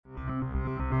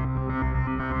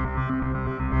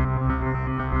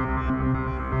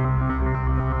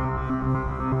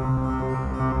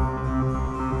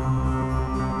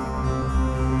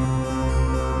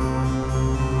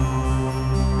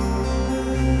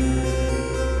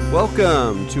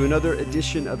Welcome to another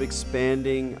edition of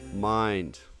Expanding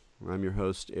Mind. I'm your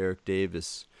host, Eric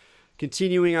Davis.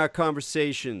 Continuing our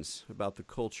conversations about the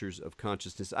cultures of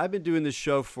consciousness. I've been doing this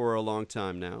show for a long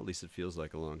time now, at least it feels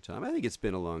like a long time. I think it's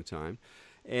been a long time.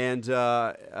 And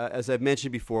as I've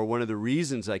mentioned before, one of the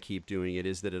reasons I keep doing it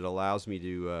is that it allows me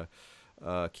to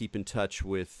keep in touch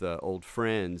with old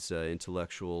friends,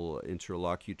 intellectual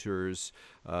interlocutors,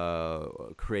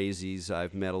 crazies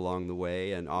I've met along the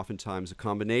way, and oftentimes a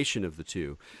combination of the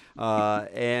two.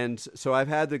 And so I've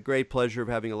had the great pleasure of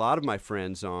having a lot of my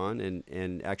friends on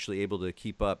and actually able to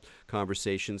keep up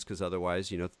conversations because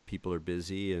otherwise, people are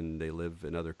busy and they live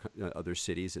in other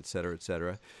cities, et cetera, et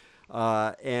cetera.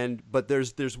 But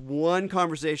there's one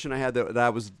conversation I had that I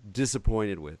was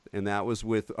disappointed with, and that was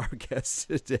with our guest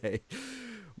today,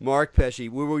 Mark Pesce.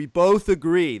 We both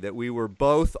agree that we were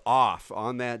both off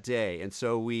on that day, and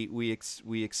so we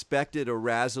expected a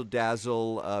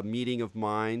razzle-dazzle meeting of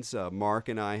minds. Mark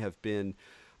and I have been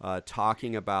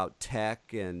talking about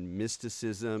tech and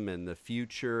mysticism and the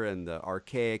future and the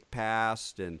archaic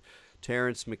past and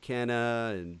Terence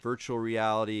McKenna and virtual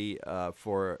reality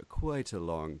for quite a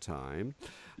long time,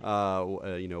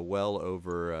 well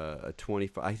over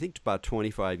 25, I think about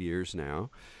 25 years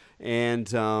now, and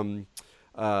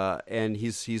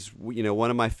he's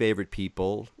one of my favorite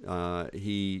people.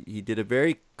 He did a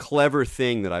very clever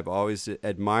thing that I've always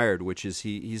admired, which is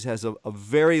he has a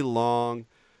very long,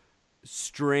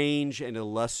 strange and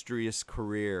illustrious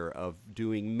career of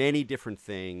doing many different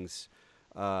things.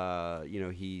 He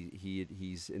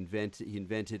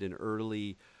invented an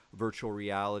early virtual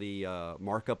reality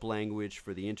markup language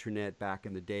for the internet back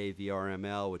in the day,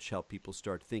 VRML, which helped people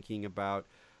start thinking about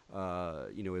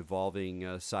evolving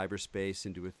cyberspace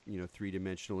into a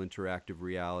three-dimensional interactive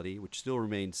reality, which still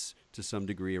remains to some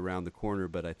degree around the corner,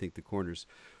 but I think the corner's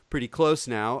pretty close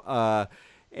now.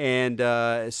 And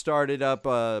started up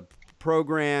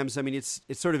programs. I mean, it's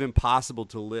sort of impossible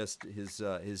to list his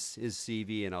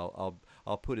CV, and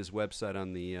I'll put his website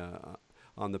on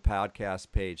the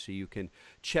podcast page so you can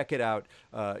check it out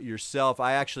yourself.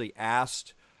 I actually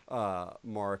asked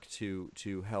Mark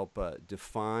to help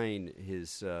define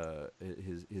his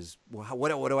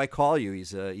what do I call you?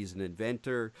 He's an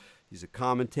inventor. He's a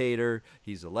commentator.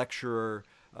 He's a lecturer.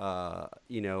 In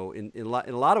a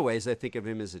lot of ways, I think of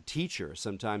him as a teacher.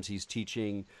 Sometimes he's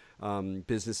teaching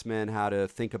businessmen how to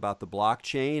think about the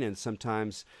blockchain, and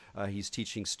sometimes he's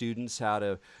teaching students how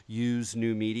to use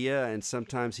new media, and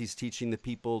sometimes he's teaching the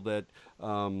people that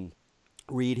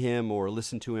read him or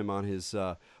listen to him on his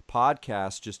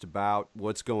podcast just about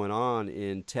what's going on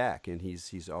in tech, and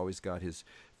he's always got his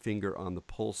finger on the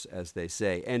pulse, as they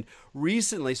say. And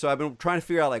recently, so I've been trying to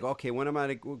figure out, like, okay, when am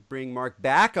I going to bring Mark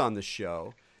back on the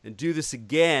show and do this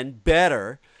again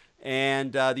better?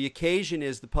 And the occasion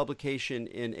is the publication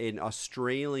in an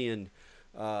Australian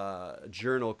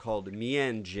journal called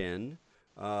Mianjin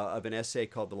of an essay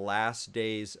called The Last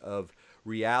Days of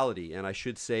Reality. And I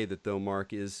should say that though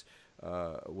Mark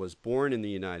was born in the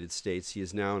United States, he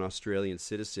is now an Australian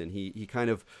citizen. He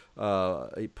kind of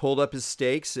he pulled up his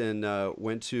stakes and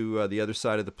went to the other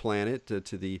side of the planet,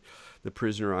 to the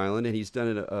Prisoner Island, and he's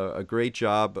done a great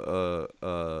job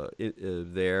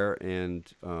there,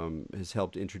 and has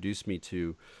helped introduce me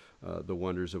to the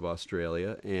wonders of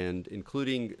Australia, and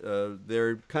including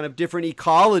their kind of different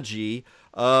ecology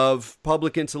of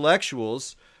public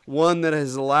intellectuals, one that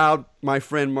has allowed my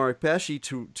friend Mark Pesce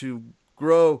to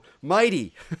grow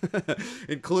mighty,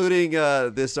 including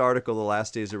this article, The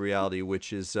Last Days of Reality,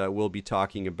 which is we'll be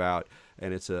talking about,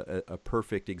 and it's a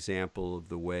perfect example of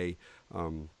the way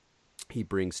he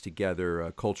brings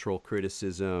together cultural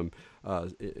criticism,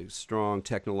 strong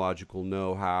technological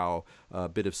know-how, a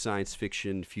bit of science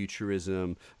fiction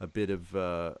futurism, a bit of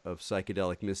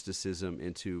psychedelic mysticism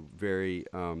into very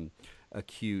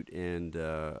acute and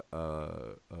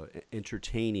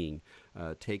entertaining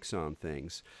takes on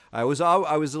things. I was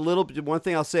a little. One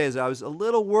thing I'll say is I was a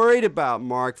little worried about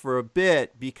Mark for a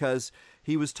bit because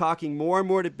he was talking more and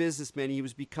more to businessmen. He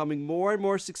was becoming more and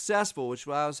more successful, which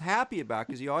I was happy about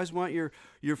because you always want your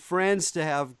friends to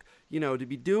have, to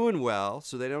be doing well,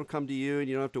 so they don't come to you and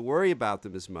you don't have to worry about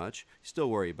them as much. You still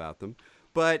worry about them,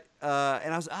 but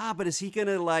and I was but is he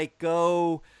gonna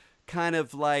go kind of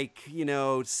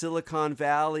Silicon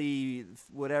Valley,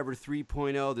 whatever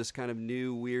 3.0, this kind of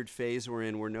new weird phase we're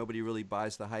in where nobody really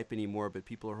buys the hype anymore, but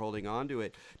people are holding on to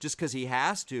it just because he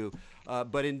has to.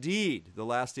 But indeed, The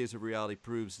Last Days of Reality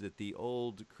proves that the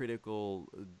old, critical,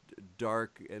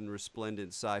 dark, and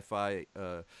resplendent sci-fi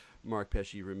Mark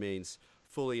Pesce remains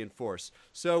fully in force.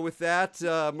 So with that,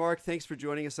 Mark, thanks for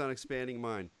joining us on Expanding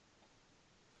Mind.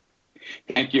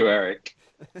 Thank you, Eric.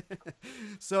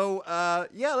 So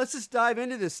yeah, let's just dive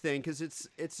into this thing because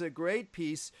it's a great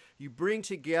piece. You bring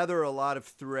together a lot of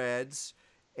threads,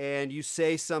 and you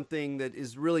say something that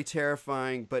is really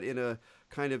terrifying, but in a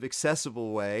kind of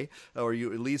accessible way, or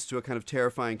it leads to a kind of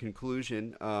terrifying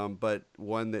conclusion, but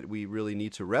one that we really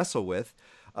need to wrestle with.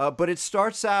 But it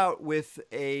starts out with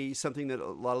a something that a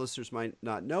lot of listeners might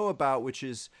not know about, which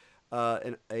is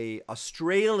a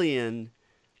Australian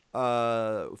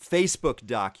Facebook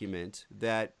document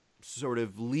that sort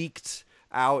of leaked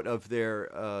out of their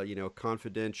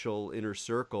confidential inner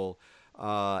circle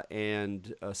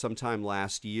and sometime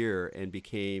last year and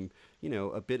became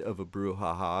a bit of a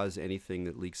brouhaha, as anything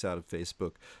that leaks out of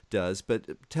Facebook does. But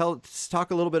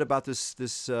talk a little bit about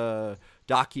this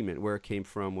document, where it came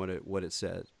from, what it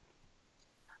said.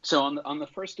 So on the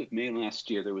 1st of May last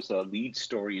year, there was a lead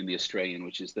story in The Australian,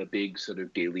 which is the big sort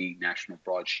of daily national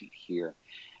broadsheet here.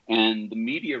 And the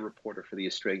media reporter for The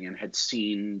Australian had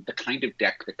seen the kind of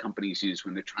deck that companies use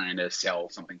when they're trying to sell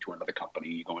something to another company.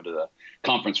 You go into the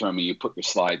conference room and you put your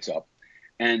slides up.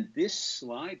 And this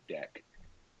slide deck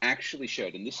actually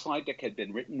showed, and this slide deck had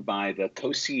been written by the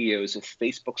co-CEOs of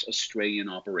Facebook's Australian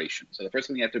operation. So the first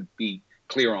thing you have to be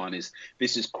clear on is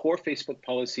this is core Facebook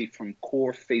policy from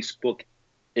core Facebook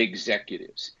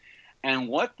executives. And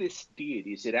what this did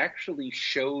is it actually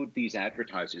showed these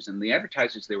advertisers, and the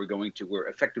advertisers they were going to were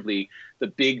effectively the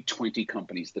big 20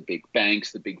 companies, the big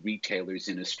banks, the big retailers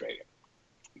in Australia.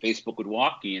 Facebook would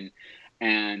walk in,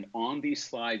 and on these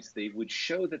slides, they would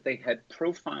show that they had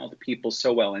profiled people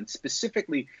so well, and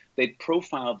specifically, they'd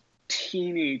profiled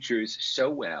teenagers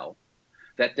so well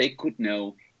that they could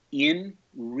know in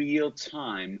real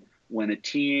time when a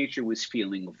teenager was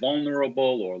feeling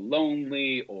vulnerable or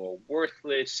lonely or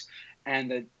worthless,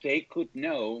 and that they could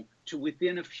know to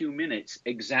within a few minutes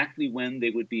exactly when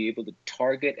they would be able to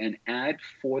target an ad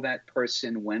for that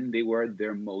person when they were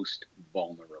their most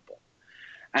vulnerable.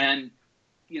 And,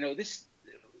 this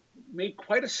made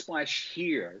quite a splash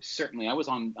here, certainly. I was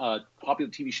on a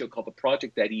popular TV show called The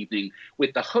Project that evening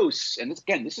with the hosts. And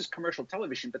this is commercial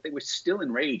television, but they were still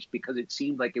enraged because it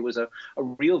seemed like it was a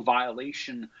real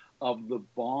violation of the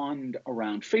bond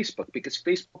around Facebook, because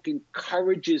Facebook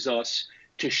encourages us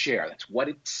to share. That's what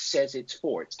it says it's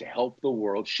for. It's to help the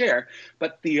world share.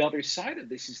 But the other side of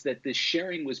this is that this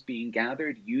sharing was being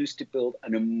gathered, used to build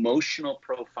an emotional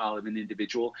profile of an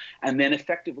individual, and then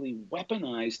effectively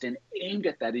weaponized and aimed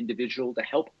at that individual to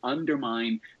help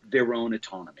undermine their own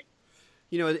autonomy.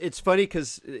 It's funny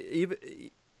because even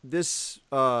this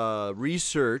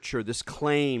research, or this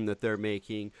claim that they're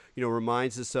making,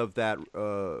 reminds us of that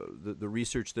the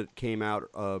research that came out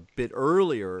a bit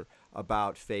earlier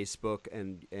about Facebook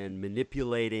and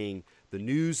manipulating the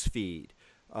news feed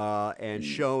and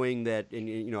showing that.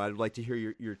 And I'd like to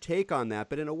hear your take on that.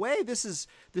 But in a way, this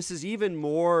is even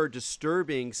more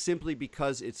disturbing, simply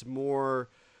because it's more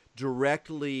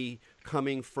directly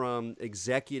coming from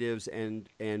executives and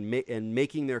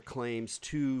making their claims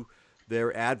to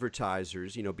their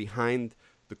advertisers, behind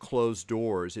the closed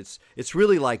doors. It's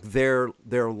really like their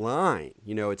line.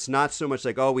 It's not so much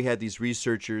like, oh, we had these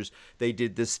researchers, they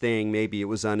did this thing, maybe it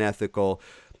was unethical.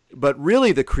 But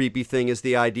really the creepy thing is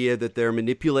the idea that they're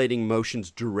manipulating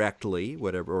emotions directly,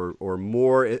 whatever, or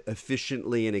more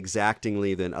efficiently and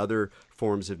exactingly than other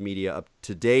forms of media up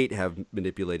to date have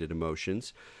manipulated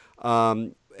emotions.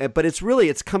 But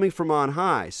it's coming from on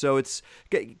high. So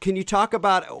can you talk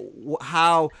about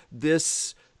how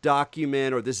this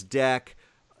document or this deck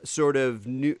sort of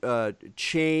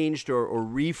changed or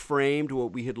reframed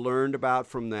what we had learned about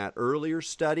from that earlier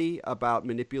study about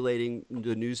manipulating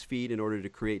the news feed in order to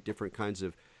create different kinds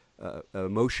of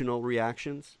emotional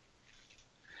reactions?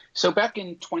 So back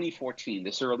in 2014,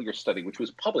 this earlier study, which was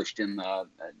published in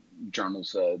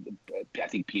journals, I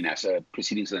think PNAS,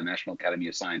 Proceedings of the National Academy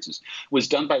of Sciences, was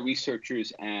done by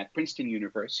researchers at Princeton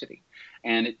University.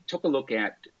 And it took a look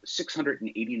at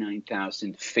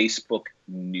 689,000 Facebook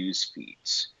news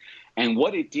feeds. And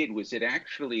what it did was it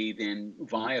actually then,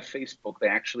 via Facebook, they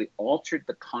actually altered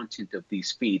the content of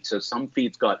these feeds. So some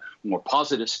feeds got more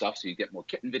positive stuff, so you get more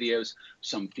kitten videos.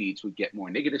 Some feeds would get more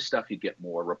negative stuff. You get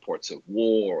more reports of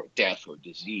war or death or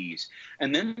disease.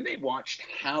 And then they watched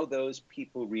how those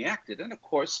people reacted. And of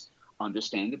course,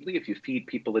 understandably, if you feed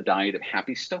people a diet of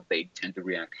happy stuff, they tend to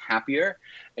react happier.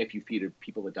 If you feed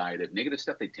people a diet of negative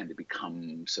stuff, they tend to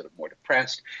become sort of more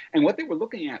depressed. And what they were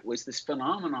looking at was this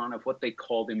phenomenon of what they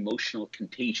called emotional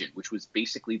contagion, which was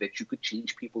basically that you could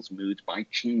change people's moods by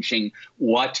changing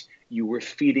what you were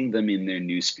feeding them in their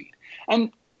newsfeed.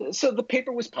 And so the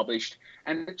paper was published,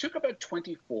 and it took about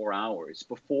 24 hours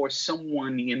before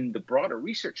someone in the broader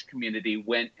research community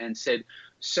went and said,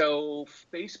 So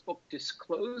Facebook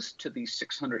disclosed to these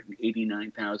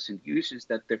 689,000 users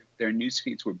that their news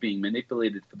feeds were being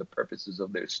manipulated for the purposes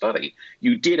of their study.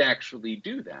 You did actually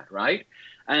do that, right?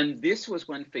 And this was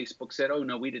when Facebook said, oh,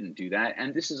 no, we didn't do that.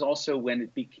 And this is also when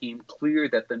it became clear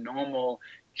that the normal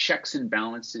checks and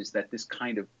balances that this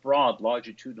kind of broad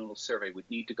longitudinal survey would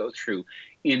need to go through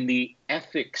in the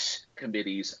ethics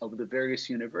committees of the various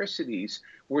universities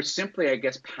were simply, I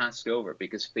guess, passed over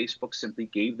because Facebook simply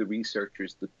gave the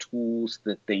researchers the tools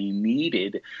that they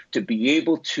needed to be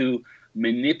able to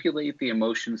manipulate the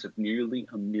emotions of nearly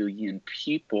 1 million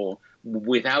people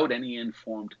without any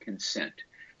informed consent.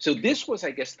 So this was,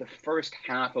 I guess, the first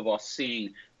half of us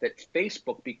seeing that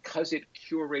Facebook, because it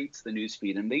curates the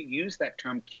newsfeed, and they use that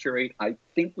term curate, I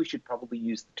think we should probably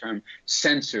use the term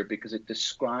censor because it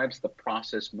describes the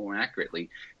process more accurately.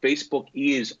 Facebook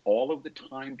is all of the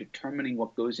time determining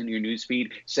what goes in your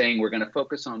newsfeed, saying we're going to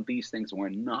focus on these things and we're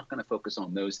not going to focus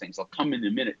on those things. I'll come in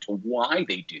a minute to why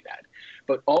they do that.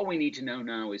 But all we need to know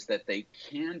now is that they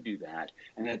can do that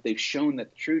and that they've shown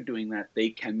that through doing that, they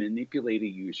can manipulate a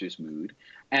user's mood.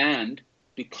 And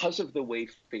because of the way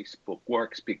Facebook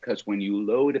works, because when you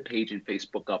load a page in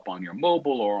Facebook up on your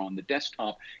mobile or on the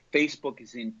desktop, Facebook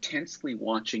is intensely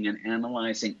watching and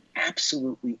analyzing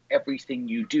absolutely everything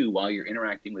you do while you're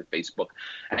interacting with Facebook.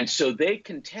 And so they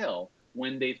can tell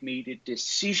when they've made a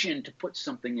decision to put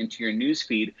something into your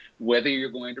newsfeed, whether you're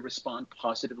going to respond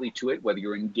positively to it, whether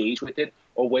you're engaged with it,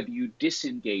 or whether you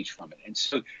disengage from it. And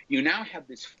so you now have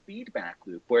this feedback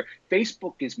loop where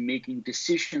Facebook is making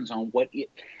decisions on what it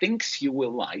thinks you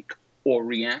will like or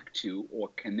react to or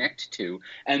connect to,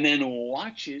 and then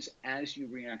watches as you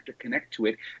react or connect to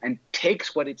it and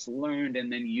takes what it's learned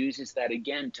and then uses that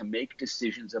again to make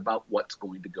decisions about what's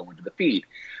going to go into the feed.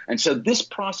 And so this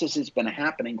process has been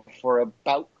happening for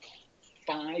about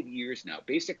 5 years now,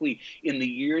 basically in the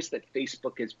years that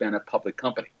Facebook has been a public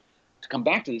company. To come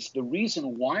back to this, the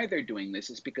reason why they're doing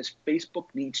this is because Facebook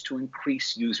needs to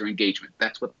increase user engagement.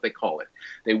 That's what they call it.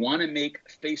 They want to make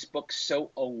Facebook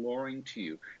so alluring to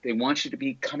you. They want you to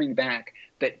be coming back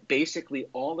that basically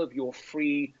all of your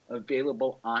free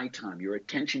available eye time, your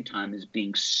attention time is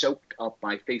being soaked up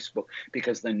by Facebook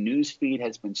because the news feed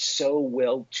has been so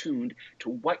well tuned to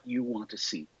what you want to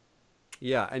see.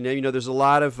 Yeah, and there's a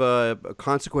lot of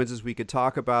consequences we could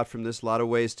talk about from this, a lot of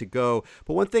ways to go.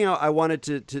 But one thing I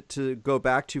wanted to go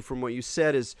back to from what you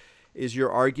said is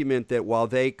your argument that while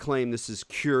they claim this is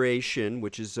curation,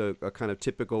 which is a kind of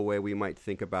typical way we might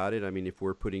think about it. I mean, if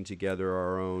we're putting together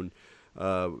our own,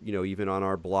 even on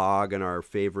our blog and our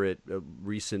favorite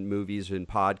recent movies and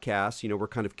podcasts, we're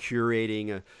kind of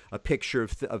curating a picture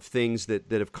of things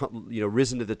that have come,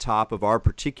 risen to the top of our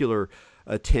particular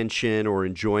attention or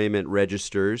enjoyment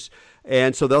registers.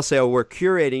 And so they'll say, oh, we're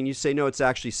curating. You say, no, it's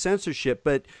actually censorship.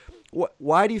 But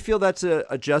why do you feel that's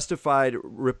a justified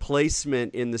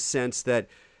replacement in the sense that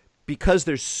because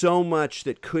there's so much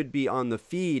that could be on the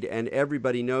feed and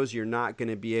everybody knows you're not going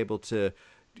to be able to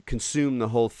consume the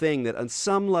whole thing, that on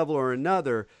some level or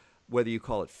another, whether you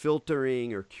call it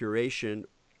filtering or curation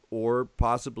or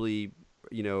possibly,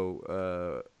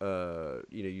 you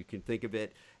can think of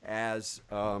it as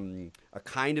a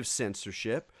kind of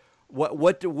censorship.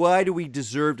 Why do we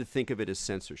deserve to think of it as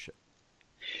censorship?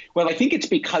 Well, I think it's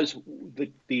because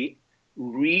the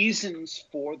reasons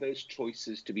for those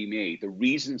choices to be made, the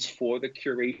reasons for the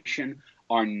curation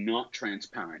are not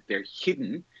transparent. They're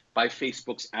hidden by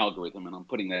Facebook's algorithm, and I'm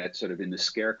putting that sort of in the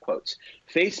scare quotes.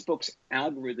 Facebook's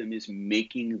algorithm is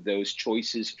making those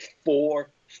choices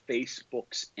for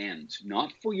Facebook's ends,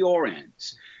 not for your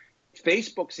ends.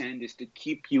 Facebook's end is to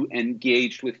keep you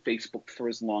engaged with Facebook for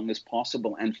as long as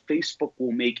possible, and Facebook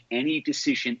will make any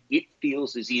decision it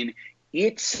feels is in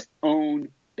its own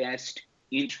best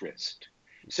interest.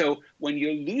 So when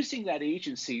you're losing that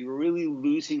agency, you're really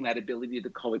losing that ability to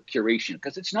call it curation,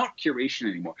 because it's not curation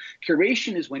anymore.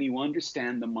 Curation is when you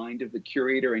understand the mind of the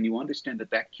curator and you understand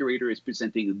that that curator is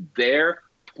presenting their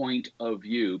point of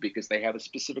view because they have a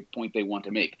specific point they want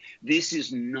to make. This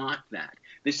is not that.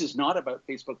 This is not about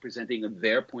Facebook presenting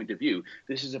their point of view.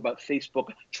 This is about Facebook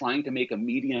trying to make a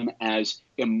medium as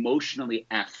emotionally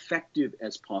affective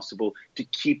as possible to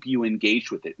keep you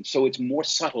engaged with it. And so it's more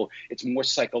subtle, it's more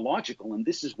psychological, and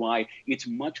this is why it's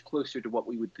much closer to what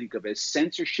we would think of as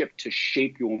censorship to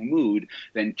shape your mood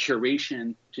than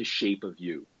curation to shape a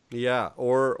view. Yeah,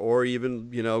 or even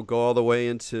go all the way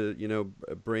into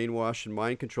brainwash and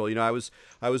mind control. I was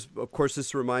of course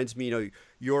this reminds me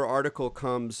your article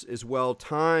comes as well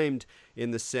timed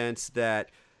in the sense that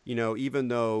even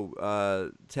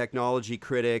though technology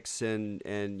critics and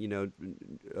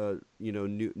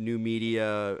new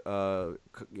media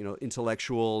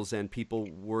intellectuals and people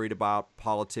worried about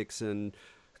politics and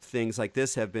things like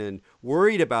this have been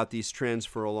worried about these trends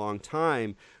for a long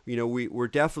time, we're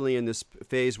definitely in this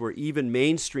phase where even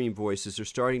mainstream voices are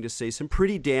starting to say some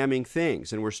pretty damning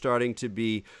things, and we're starting to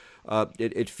be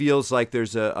it feels like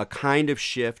there's a kind of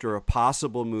shift or a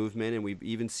possible movement, and we've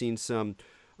even seen some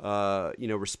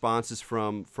responses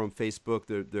from Facebook,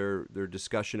 their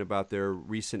discussion about their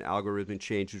recent algorithmic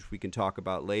change, which we can talk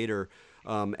about later,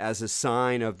 as a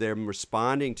sign of them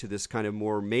responding to this kind of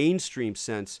more mainstream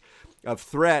sense of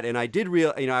threat. And I did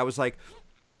I was like,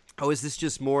 oh, is this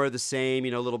just more of the same?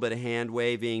 A little bit of hand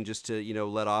waving just to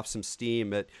let off some steam.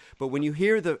 But when you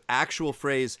hear the actual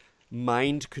phrase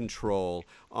mind control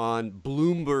on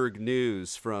Bloomberg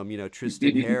News from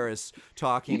Tristan Harris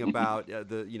talking about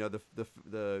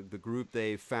the group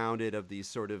they founded of these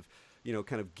sort of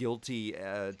kind of guilty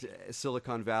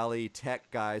Silicon Valley tech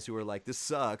guys who are like, this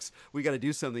sucks, we got to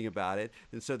do something about it.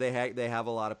 And so they have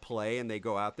a lot of play, and they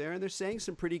go out there and they're saying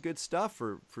some pretty good stuff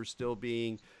for still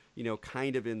being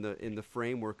kind of in the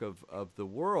framework of the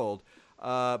world.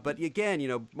 But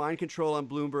again, mind control on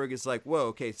Bloomberg is like, whoa,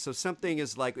 okay, so something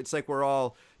is like, it's like we're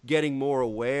all getting more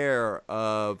aware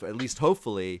of, at least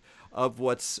hopefully, of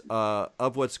what's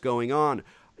going on.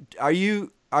 Are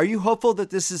you hopeful that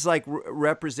this is like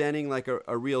representing like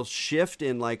a real shift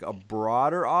in like a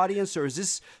broader audience, or is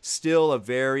this still a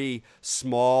very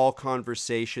small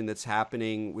conversation that's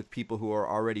happening with people who are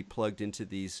already plugged into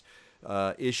these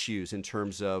issues in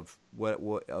terms of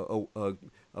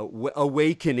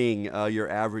awakening your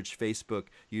average Facebook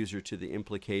user to the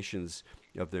implications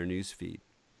of their newsfeed?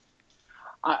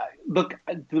 Look,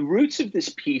 the roots of this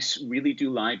piece really do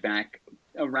lie back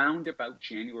around about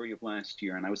January of last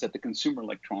year. And I was at the Consumer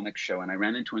Electronics Show, and I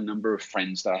ran into a number of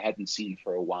friends that I hadn't seen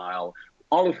for a while,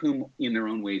 all of whom in their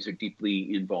own ways are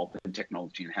deeply involved in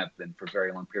technology and have been for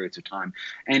very long periods of time.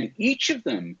 And each of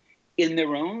them, in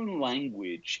their own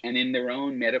language and in their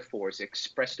own metaphors,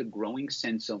 expressed a growing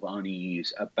sense of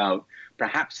unease about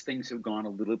perhaps things have gone a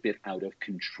little bit out of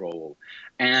control.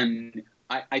 And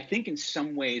I think in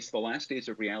some ways, the last days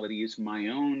of reality is my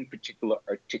own particular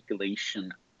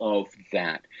articulation of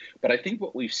that. But I think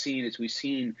what we've seen is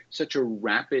such a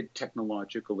rapid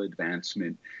technological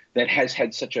advancement that has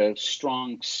had such a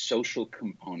strong social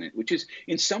component, which is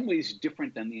in some ways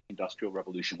different than the Industrial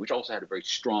Revolution, which also had a very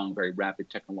strong, very rapid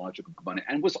technological component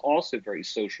and was also very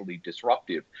socially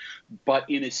disruptive, but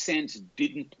in a sense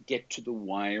didn't get to the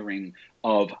wiring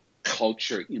of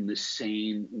culture in the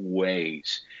same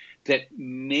ways. That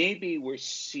maybe we're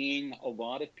seeing a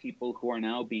lot of people who are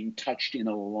now being touched in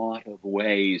a lot of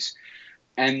ways,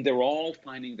 and they're all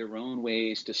finding their own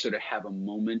ways to sort of have a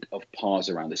moment of pause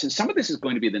around this. And some of this is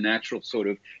going to be the natural sort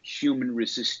of human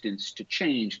resistance to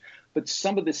change, but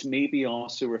some of this may be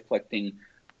also reflecting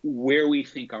where we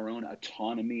think our own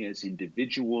autonomy as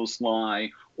individuals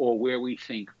lie, or where we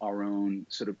think our own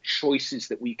sort of choices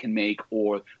that we can make,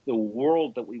 or the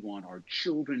world that we want our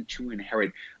children to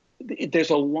inherit. There's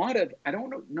a lot of, I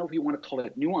don't know if you want to call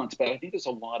it nuance, but I think there's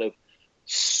a lot of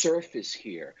surface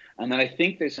here. And then I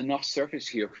think there's enough surface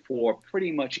here for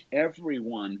pretty much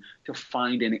everyone to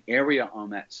find an area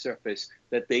on that surface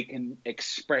that they can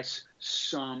express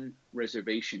some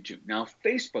reservation to. Now,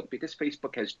 Facebook, because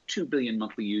Facebook has 2 billion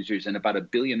monthly users and about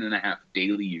 1.5 billion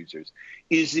daily users,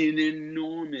 is an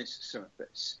enormous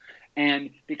surface. And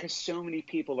because so many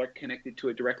people are connected to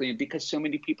it directly, and because so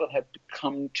many people have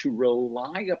come to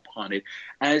rely upon it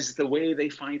as the way they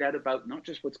find out about not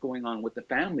just what's going on with the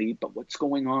family, but what's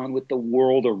going on with the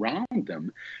world around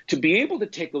them, to be able to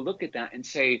take a look at that and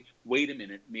say, wait a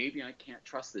minute, maybe I can't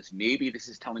trust this. Maybe this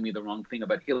is telling me the wrong thing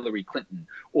about Hillary Clinton,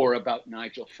 or about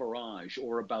Nigel Farage,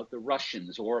 or about the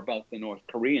Russians, or about the North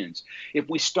Koreans. If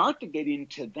we start to get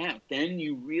into that, then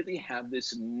you really have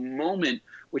this moment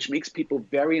which makes people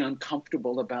very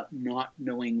uncomfortable about not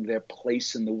knowing their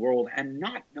place in the world and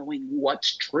not knowing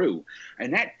what's true.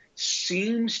 And that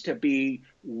seems to be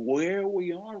where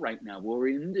we are right now. We're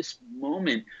in this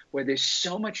moment where there's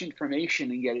so much information,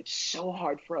 and yet it's so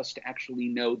hard for us to actually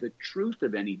know the truth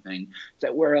of anything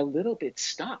that we're a little bit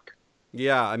stuck.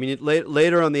 Yeah, I mean,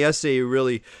 later on the essay, you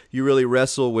really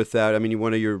wrestle with that. I mean,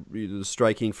 one of your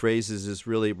striking phrases is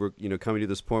really, we're coming to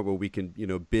this point where we can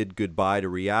bid goodbye to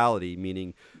reality,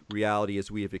 meaning reality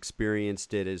as we have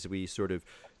experienced it, as we sort of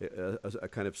a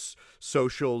kind of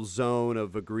social zone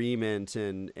of agreement,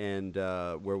 and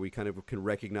where we kind of can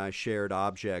recognize shared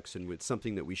objects, and with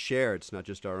something that we share, it's not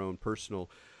just our own personal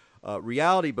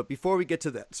reality. But before we get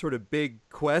to that sort of big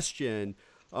question,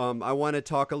 I want to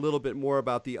talk a little bit more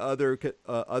about the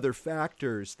other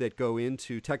factors that go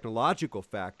into technological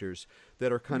factors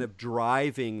that are kind of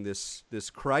driving this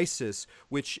crisis,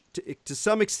 which to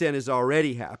some extent is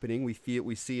already happening.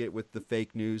 We see it with the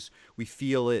fake news. We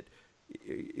feel it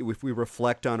if we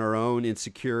reflect on our own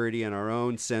insecurity and our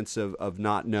own sense of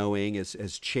not knowing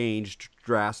has changed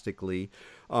drastically.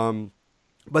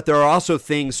 But there are also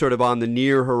things sort of on the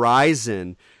near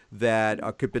horizon that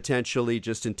could potentially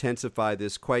just intensify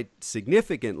this quite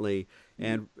significantly.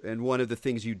 And one of the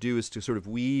things you do is to sort of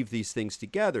weave these things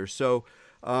together. So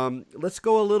let's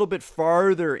go a little bit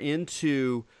farther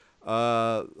into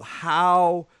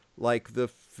how, like the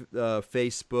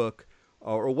Facebook,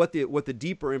 or what the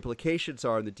deeper implications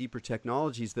are and the deeper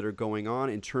technologies that are going on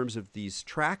in terms of these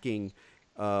tracking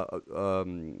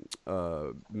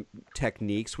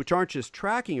techniques, which aren't just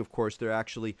tracking, of course, they're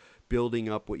actually building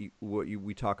up what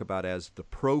we talk about as the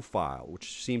profile,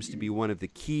 which seems to be one of the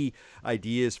key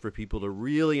ideas for people to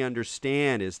really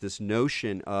understand, is this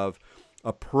notion of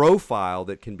a profile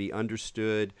that can be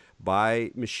understood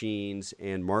by machines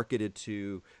and marketed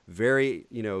to very,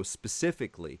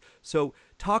 specifically. So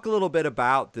talk a little bit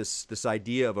about this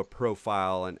idea of a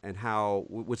profile and how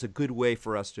what's a good way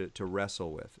for us to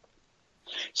wrestle with.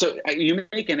 So you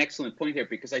make an excellent point here,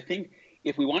 because I think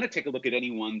if we want to take a look at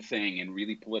any one thing and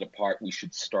really pull it apart, we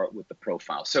should start with the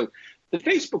profile. So the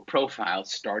Facebook profile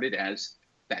started as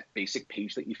that basic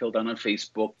page that you filled out on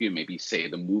Facebook. You maybe say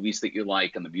the movies that you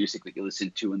like and the music that you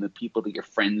listen to and the people that you're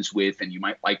friends with, and you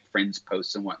might like friends'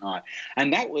 posts and whatnot.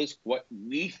 And that was what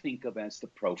we think of as the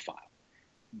profile.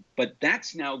 But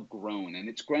that's now grown, and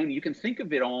it's grown. You can think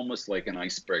of it almost like an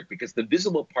iceberg, because the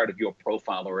visible part of your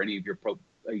profile or any of your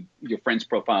friends'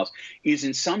 profiles is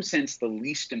in some sense the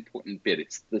least important bit.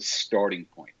 It's the starting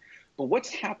point. But what's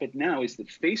happened now is that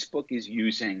Facebook is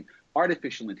using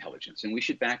artificial intelligence, and we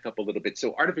should back up a little bit.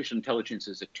 So artificial intelligence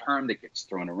is a term that gets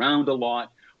thrown around a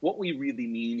lot. What we really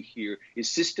mean here is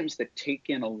systems that take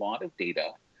in a lot of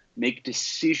data, make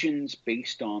decisions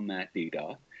based on that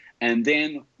data, and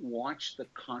then watch the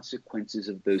consequences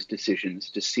of those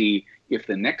decisions to see if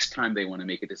the next time they want to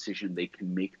make a decision, they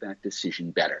can make that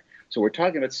decision better. So we're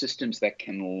talking about systems that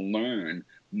can learn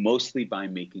mostly by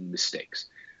making mistakes.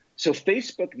 So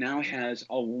Facebook now has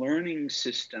a learning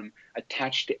system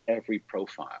attached to every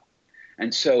profile.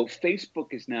 And so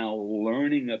Facebook is now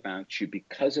learning about you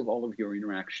because of all of your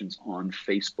interactions on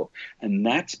Facebook. And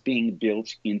that's being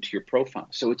built into your profile.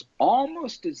 So it's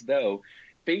almost as though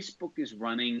Facebook is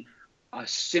running a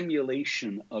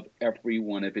simulation of every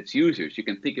one of its users. You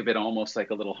can think of it almost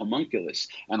like a little homunculus,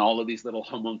 and all of these little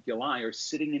homunculi are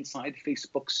sitting inside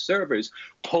Facebook's servers,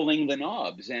 pulling the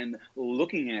knobs and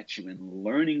looking at you and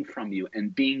learning from you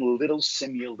and being little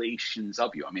simulations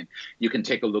of you. I mean, you can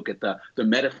take a look at the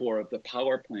metaphor of the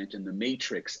power plant and the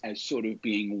Matrix as sort of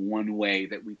being one way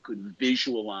that we could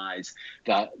visualize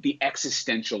the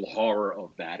existential horror of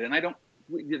that. And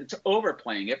it's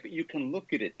overplaying it, but you can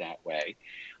look at it that way.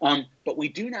 But we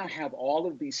do now have all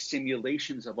of these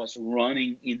simulations of us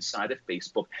running inside of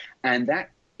Facebook, and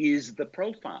that is the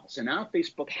profile. So now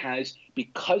Facebook has,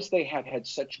 because they have had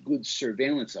such good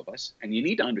surveillance of us, and you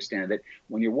need to understand that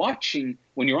when you're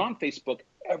on Facebook,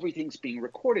 everything's being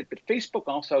recorded, but Facebook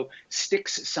also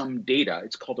sticks some data,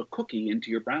 it's called a cookie, into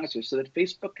your browser so that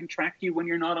Facebook can track you when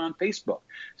you're not on Facebook.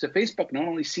 So Facebook not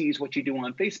only sees what you do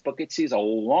on Facebook, it sees a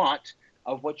lot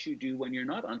of what you do when you're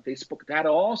not on Facebook. That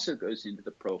also goes into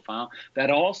the profile. That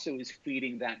also is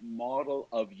feeding that model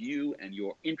of you and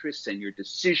your interests and your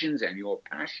decisions and your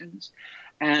passions.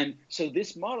 And so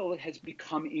this model has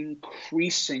become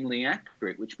increasingly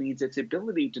accurate, which means its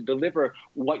ability to deliver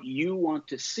what you want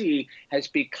to see has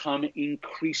become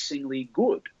increasingly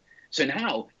good. So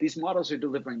now these models are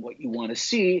delivering what you want to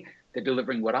see. They're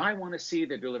delivering what I want to see.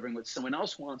 They're delivering what someone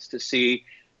else wants to see.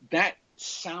 That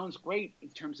sounds great in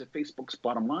terms of Facebook's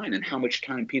bottom line and how much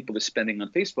time people are spending on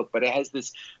Facebook, but it has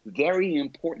this very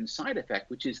important side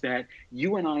effect, which is that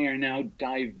you and I are now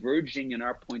diverging in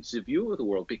our points of view of the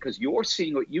world, because you're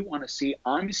seeing what you want to see,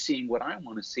 I'm seeing what I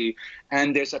want to see,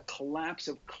 and there's a collapse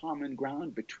of common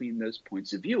ground between those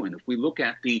points of view. And if we look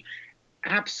at the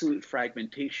absolute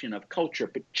fragmentation of culture,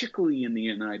 particularly in the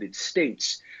United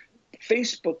States,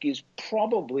 Facebook is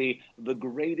probably the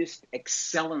greatest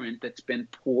accelerant that's been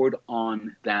poured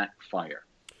on that fire.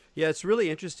 Yeah, it's really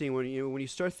interesting when you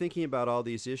start thinking about all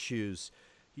these issues,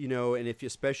 and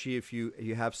especially if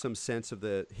you have some sense of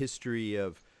the history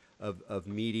of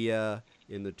media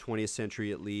in the 20th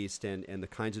century at least, and the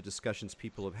kinds of discussions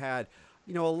people have had.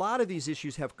 a lot of these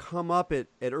issues have come up at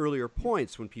earlier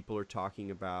points when people are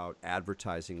talking about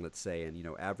advertising, let's say, and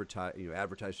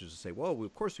advertisers will say, "Well,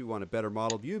 of course we want a better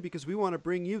model of you because we want to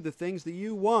bring you the things that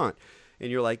you want,"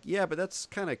 and you're like, "Yeah, but that's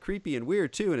kind of creepy and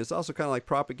weird too, and it's also kind of like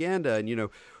propaganda," and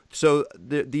so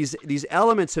these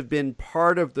elements have been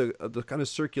part of the kind of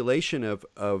circulation of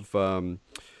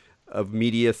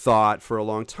media thought for a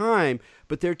long time,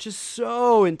 but they're just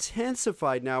so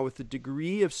intensified now with the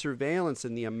degree of surveillance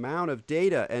and the amount of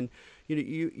data. And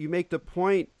you make the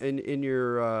point in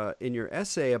your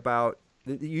essay about,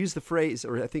 you use the phrase,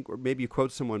 or I think, or maybe you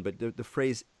quote someone, but the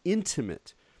phrase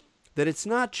intimate, that it's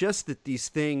not just that these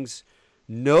things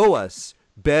know us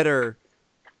better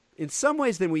in some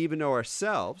ways than we even know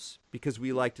ourselves, because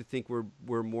we like to think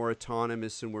we're more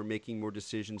autonomous and we're making more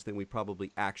decisions than we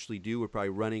probably actually do. We're probably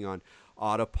running on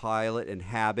autopilot and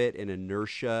habit and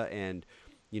inertia and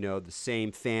the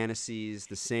same fantasies,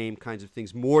 the same kinds of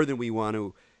things, more than we want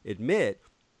to admit.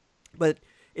 But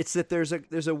it's that there's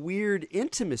a weird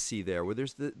intimacy there, where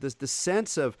there's the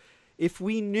sense of, if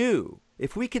we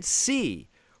could see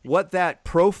what that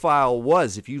profile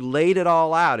was, if you laid it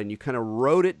all out and you kind of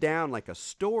wrote it down like a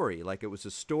story, like it was a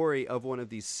story of one of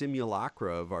these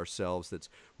simulacra of ourselves that's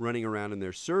running around in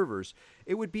their servers,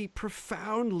 it would be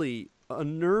profoundly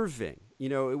unnerving.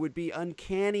 It would be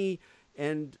uncanny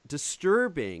and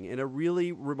disturbing in a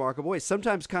really remarkable way,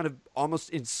 sometimes kind of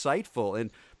almost insightful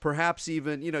and perhaps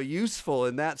even, useful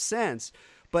in that sense.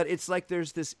 But it's like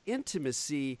there's this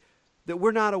intimacy that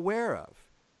we're not aware of.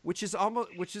 What is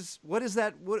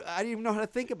that? I don't even know how to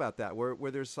think about that, where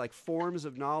there's like forms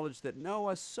of knowledge that know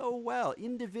us so well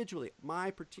individually, my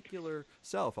particular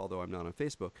self, although I'm not on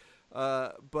Facebook.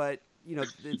 But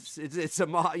it's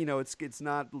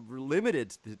not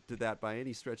limited to that by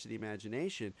any stretch of the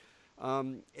imagination.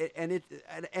 So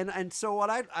what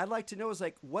I'd like to know is,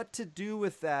 like, what to do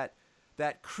with that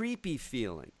creepy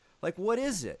feeling. Like, what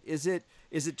is it? Is it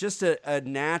just a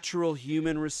natural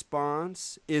human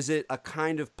response? Is it a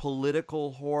kind of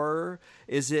political horror?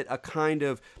 Is it a kind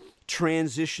of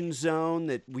transition zone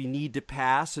that we need to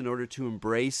pass in order to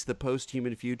embrace the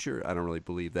post-human future? I don't really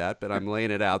believe that, but I'm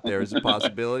laying it out there as a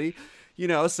possibility.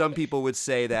 Some people would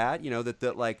say that,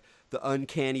 that like the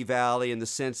uncanny valley, in the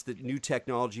sense that new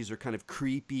technologies are kind of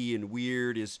creepy and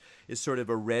weird, is sort of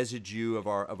a residue of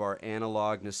our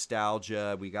analog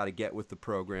nostalgia. We got to get with the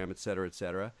program, et cetera, et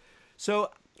cetera.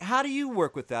 So how do you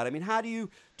work with that? I mean, how do you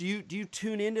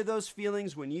tune into those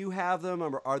feelings when you have them?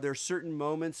 Or are there certain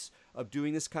moments of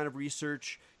doing this kind of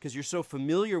research, because you're so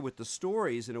familiar with the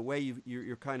stories, in a way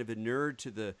you're kind of inured to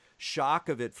the shock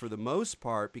of it for the most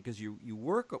part, because you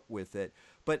work with it?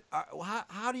 But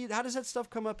how does that stuff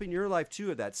come up in your life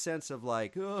too? That sense of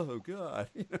like, oh God,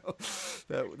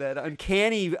 that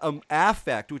uncanny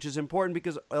affect, which is important,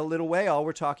 because in a way all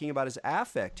we're talking about is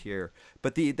affect here,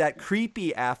 but that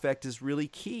creepy affect is really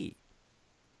key.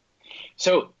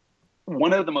 So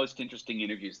one of the most interesting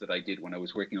interviews that I did when I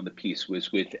was working on the piece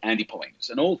was with Andy Palanis,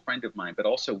 an old friend of mine, but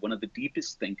also one of the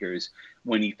deepest thinkers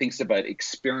when he thinks about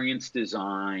experience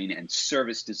design and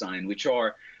service design, which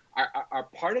are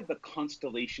part of the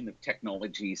constellation of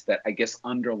technologies that I guess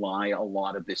underlie a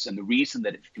lot of this, and the reason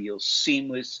that it feels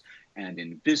seamless and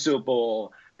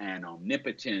invisible and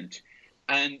omnipotent.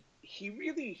 And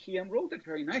he unrolled it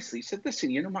very nicely. He said,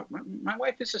 listen, my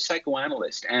wife is a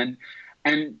psychoanalyst, and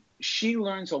she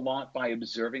learns a lot by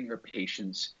observing her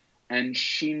patients, and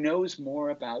she knows more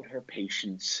about her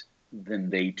patients than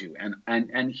they do. And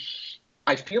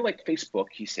I feel like Facebook,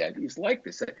 he said, is like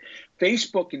this. That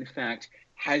Facebook, in fact,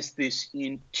 has this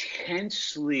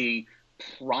intensely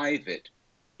private,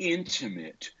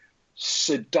 intimate,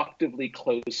 seductively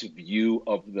close view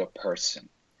of the person.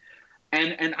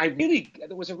 And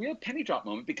there was a real penny drop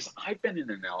moment, because I've been in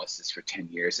analysis for 10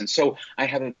 years. And so I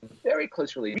have a very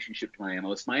close relationship to my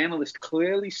analyst. My analyst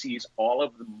clearly sees all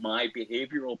of my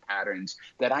behavioral patterns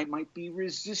that I might be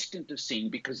resistant to seeing,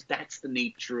 because that's the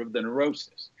nature of the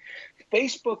neurosis.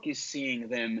 Facebook is seeing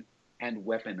them and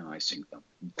weaponizing them.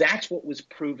 That's what was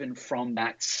proven from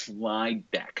that slide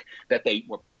deck that they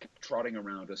were trotting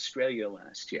around Australia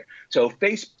last year. So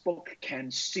Facebook can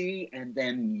see and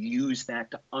then use that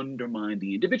to undermine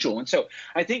the individual. And so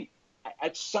I think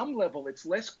at some level, it's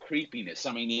less creepiness.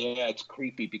 I mean, yeah, it's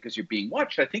creepy because you're being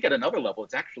watched. I think at another level,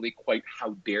 it's actually quite,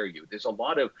 how dare you? There's a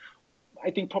lot of,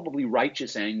 I think, probably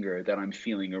righteous anger that I'm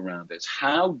feeling around this.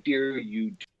 How dare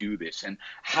you do this? And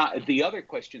the other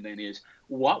question then is,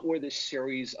 what were the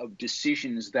series of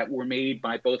decisions that were made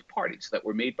by both parties, that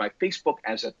were made by Facebook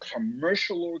as a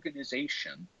commercial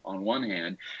organization on one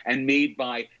hand, and made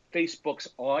by Facebook's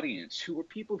audience, who were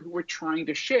people who were trying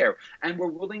to share and were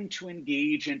willing to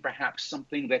engage in perhaps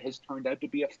something that has turned out to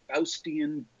be a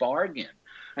Faustian bargain.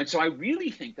 And so I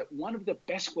really think that one of the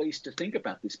best ways to think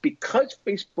about this, because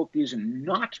Facebook is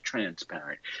not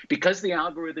transparent, because the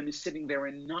algorithm is sitting there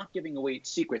and not giving away its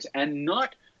secrets and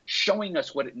not showing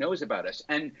us what it knows about us.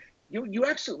 And you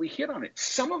absolutely hit on it.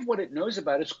 Some of what it knows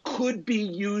about us could be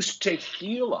used to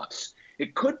heal us.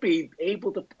 It could be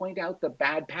able to point out the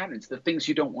bad patterns, the things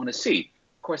you don't want to see.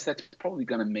 Of course, that's probably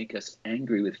going to make us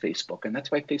angry with Facebook, and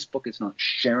that's why Facebook is not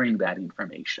sharing that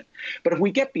information. But if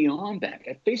we get beyond that,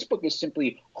 if Facebook is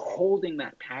simply holding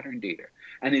that pattern data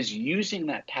and is using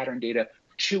that pattern data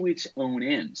to its own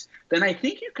ends, then I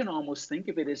think you can almost think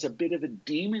of it as a bit of a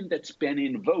demon that's been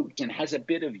invoked and has a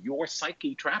bit of your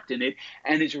psyche trapped in it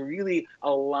and is really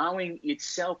allowing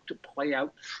itself to play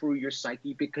out through your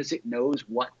psyche because it knows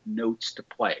what notes to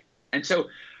play. And so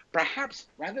perhaps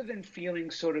rather than feeling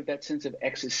sort of that sense of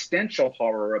existential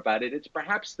horror about it, it's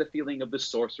perhaps the feeling of the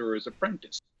sorcerer's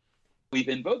apprentice. We've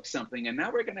invoked something, and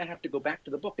now we're going to have to go back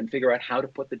to the book and figure out how to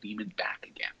put the demon back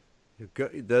again.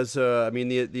 There's, I mean,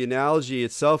 the analogy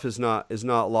itself is not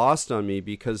lost on me,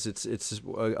 because it's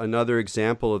another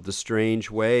example of the strange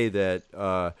way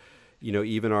that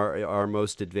even our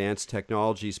most advanced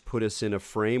technologies put us in a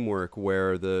framework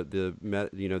where the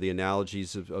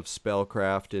analogies of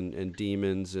spellcraft and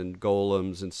demons and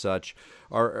golems and such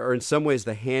are in some ways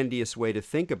the handiest way to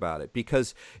think about it.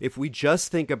 Because if we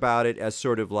just think about it as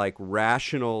sort of like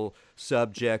rational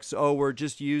subjects, we're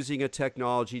just using a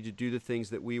technology to do the things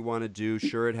that we want to do.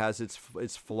 Sure, it has its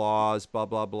flaws, blah,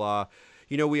 blah, blah.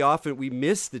 We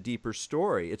miss the deeper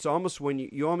story. It's almost when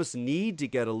you almost need to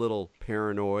get a little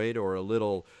paranoid or a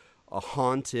little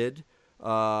haunted,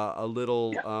 a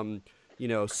little,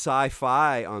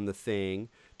 sci-fi on the thing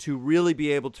to really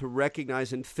be able to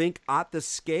recognize and think at the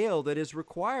scale that is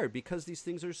required, because these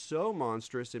things are so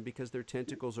monstrous and because their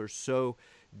tentacles are so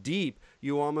deep.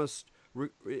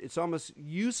 It's almost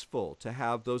useful to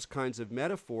have those kinds of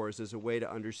metaphors as a way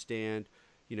to understand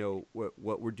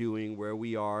what we're doing, where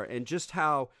we are, and just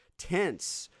how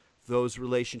tense those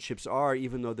relationships are,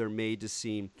 even though they're made to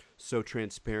seem so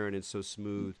transparent and so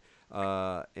smooth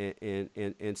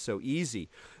and so easy.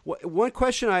 One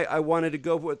question I wanted to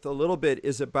go with a little bit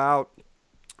is about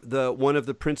one of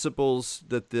the principles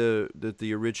that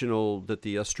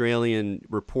the Australian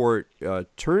report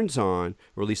turns on,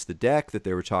 or at least the deck that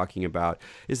they were talking about,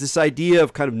 is this idea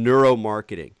of kind of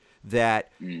neuromarketing. That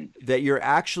you're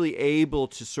actually able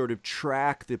to sort of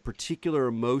track the particular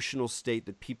emotional state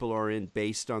that people are in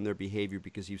based on their behavior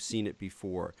because you've seen it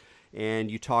before.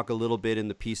 And you talk a little bit in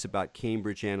the piece about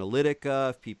Cambridge Analytica.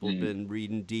 If people have been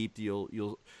reading deep,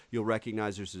 you'll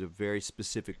recognize there's a very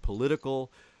specific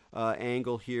political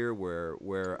angle here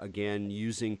where again,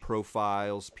 using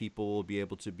profiles, people will be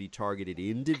able to be targeted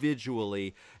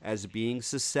individually as being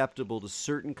susceptible to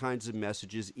certain kinds of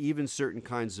messages, even certain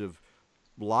kinds of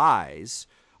lies,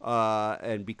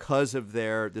 and because of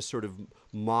this sort of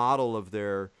model of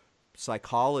their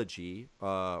psychology,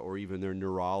 or even their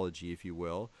neurology, if you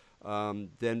will,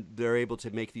 then they're able to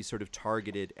make these sort of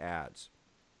targeted ads.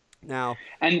 Now,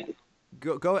 and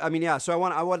go. I mean, yeah. So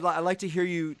I'd like to hear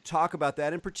you talk about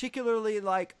that, and particularly,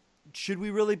 like, should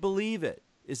we really believe it?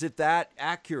 Is it that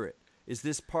accurate? Is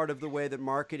this part of the way that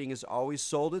marketing has always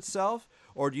sold itself,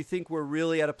 or do you think we're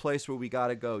really at a place where we got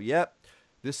to go, yep,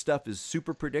 this stuff is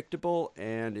super predictable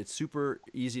and it's super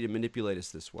easy to manipulate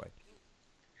us this way?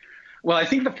 Well, I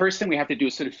think the first thing we have to do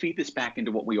is sort of feed this back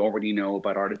into what we already know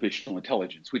about artificial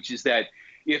intelligence, which is that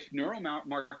if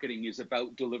neuromarketing is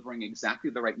about delivering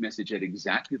exactly the right message at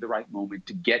exactly the right moment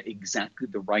to get exactly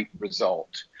the right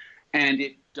result, and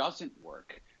it doesn't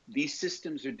work, these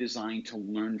systems are designed to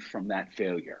learn from that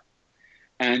failure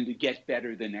and get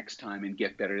better the next time and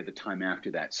get better the time after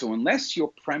that. So unless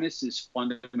your premise is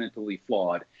fundamentally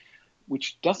flawed,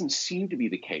 which doesn't seem to be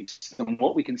the case, then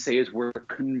what we can say is we're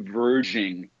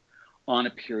converging on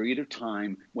a period of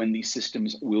time when these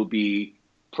systems will be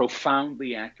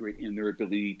profoundly accurate in their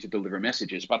ability to deliver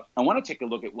messages. But I want to take a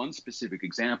look at one specific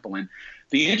example. And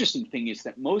the interesting thing is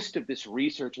that most of this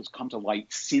research has come to light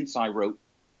since I wrote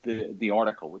the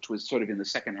article, which was sort of in the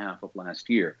second half of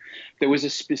last year. There was a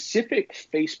specific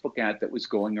Facebook ad that was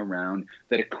going around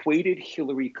that equated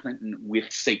Hillary Clinton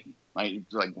with Satan, right?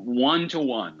 Like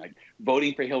 1-to-1, like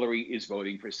voting for Hillary is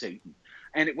voting for Satan.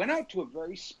 And it went out to a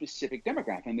very specific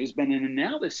demographic. And there's been an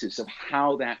analysis of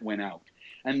how that went out.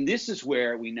 And this is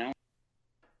where we now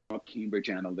brought Cambridge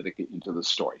Analytica into the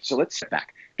story. So let's step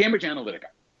back. Cambridge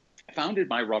Analytica, founded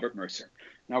by Robert Mercer.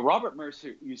 Now, Robert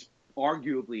Mercer is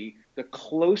arguably the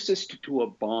closest to a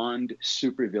Bond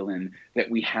supervillain that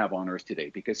we have on Earth today,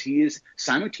 because he is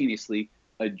simultaneously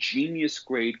a genius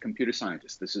grade computer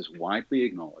scientist. This is widely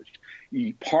acknowledged.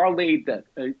 He parlayed that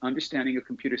understanding of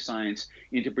computer science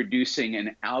into producing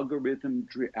an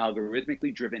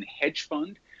algorithmically driven hedge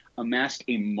fund, amassed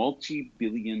a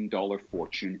multi-billion-dollar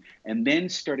fortune, and then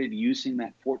started using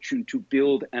that fortune to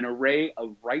build an array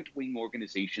of right-wing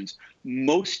organizations,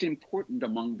 most important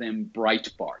among them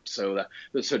Breitbart. So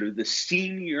the sort of the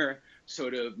senior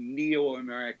sort of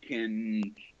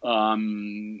neo-American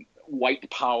white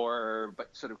power,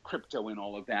 but sort of crypto and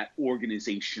all of that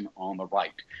organization on the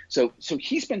right. So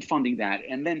he's been funding that.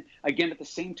 And then again, at the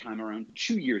same time, around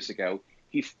 2 years ago,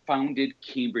 he founded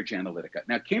Cambridge Analytica.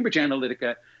 Now, Cambridge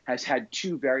Analytica has had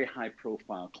two very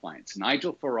high-profile clients,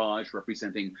 Nigel Farage,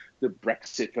 representing the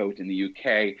Brexit vote in the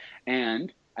UK,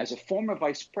 and as a former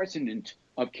vice president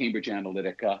of Cambridge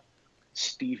Analytica,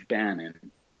 Steve Bannon,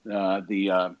 I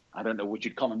don't know what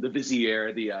you'd call him, the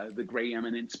vizier, the gray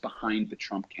eminence behind the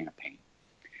Trump campaign.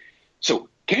 So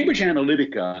Cambridge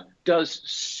Analytica does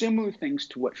similar things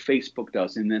to what Facebook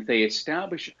does in that they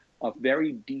establish a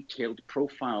very detailed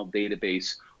profile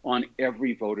database on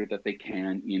every voter that they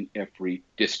can in every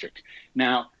district.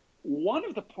 Now, one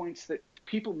of the points that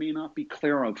people may not be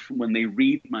clear of when they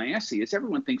read my essay is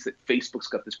everyone thinks that Facebook's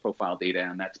got this profile data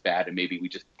and that's bad, and maybe we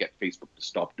just get Facebook to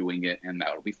stop doing it and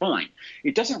that'll be fine.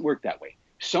 It doesn't work that way.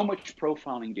 So much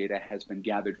profiling data has been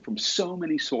gathered from so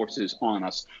many sources on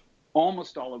us,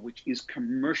 almost all of which is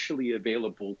commercially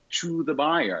available to the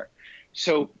buyer.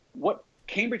 So what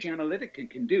Cambridge Analytica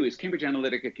can do is Cambridge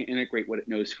Analytica can integrate what it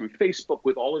knows from Facebook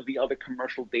with all of the other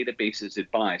commercial databases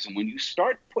it buys. And when you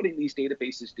start putting these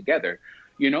databases together,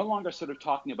 you're no longer sort of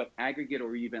talking about aggregate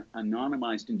or even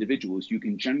anonymized individuals. You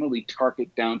can generally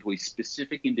target down to a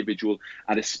specific individual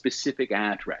at a specific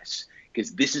address,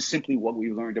 because this is simply what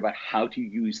we learned about how to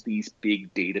use these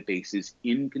big databases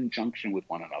in conjunction with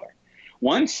one another.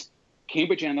 Once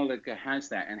Cambridge Analytica has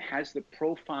that and has the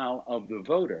profile of the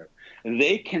voter,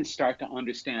 they can start to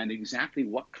understand exactly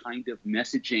what kind of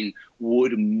messaging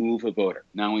would move a voter.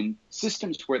 Now, in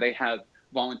systems where they have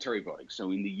voluntary voting,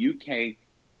 so in the UK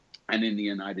and in the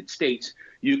United States,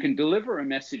 you can deliver a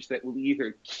message that will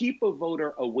either keep a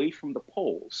voter away from the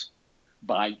polls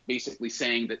by basically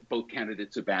saying that both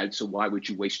candidates are bad, so why would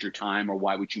you waste your time, or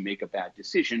why would you make a bad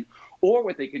decision? Or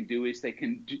what they can do is they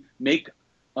can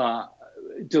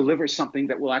deliver something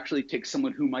that will actually take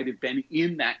someone who might have been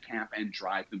in that camp and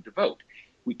drive them to vote.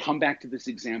 We come back to this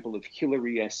example of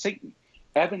Hillary as Satan.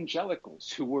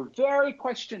 Evangelicals who were very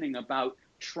questioning about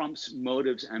Trump's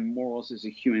motives and morals as a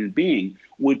human being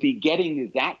would be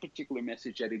getting that particular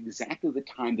message at exactly the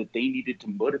time that they needed to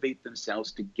motivate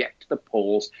themselves to get to the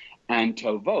polls and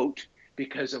to vote,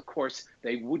 because, of course,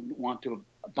 they wouldn't want to,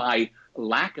 by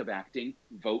lack of acting,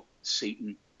 vote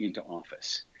Satan into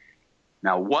office.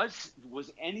 Now, was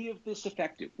any of this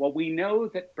effective? Well, we know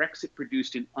that Brexit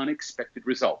produced an unexpected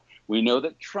result. We know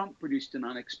that Trump produced an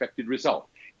unexpected result.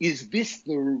 Is this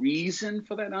the reason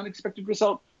for that unexpected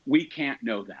result? We can't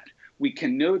know that. We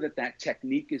can know that that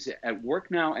technique is at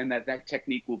work now, and that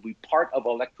technique will be part of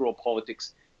electoral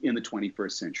politics in the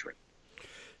 21st century.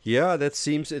 Yeah, that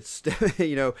seems, it's,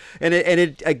 and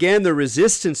it again, the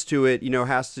resistance to it,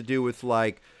 has to do with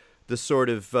like the sort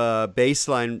of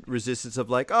baseline resistance of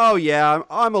like, oh yeah,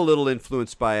 I'm a little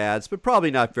influenced by ads, but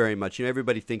probably not very much.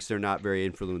 Everybody thinks they're not very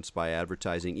influenced by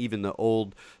advertising, even the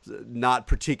old, not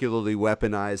particularly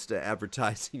weaponized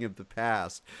advertising of the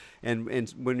past.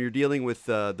 And when you're dealing with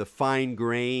the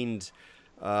fine-grained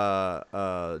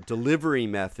delivery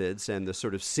methods and the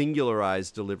sort of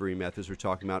singularized delivery methods we're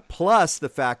talking about, plus the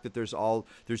fact that there's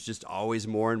just always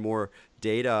more and more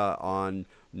data on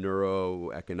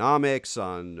neuroeconomics,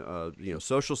 on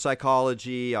social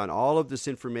psychology, on all of this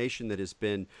information that has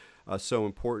been so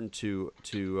important to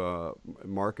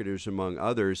marketers, among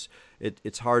others.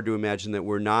 It's hard to imagine that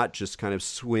we're not just kind of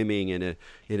swimming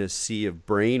in a sea of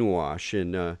brainwash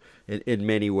in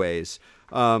many ways.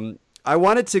 I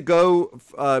wanted to go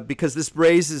because this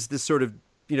raises this sort of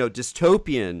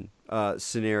dystopian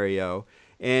scenario,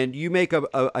 and you make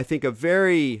I think a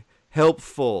very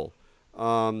helpful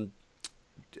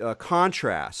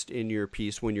contrast in your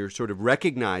piece when you're sort of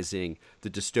recognizing the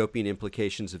dystopian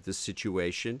implications of this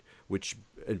situation, which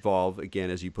involve, again,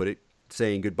 as you put it,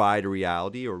 saying goodbye to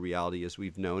reality, or reality as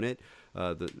we've known it.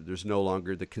 There's no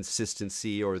longer the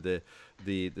consistency or the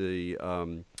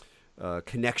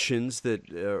connections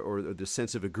that or the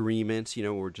sense of agreement.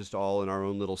 We're just all in our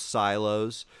own little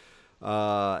silos.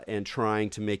 and trying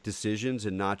to make decisions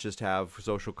and not just have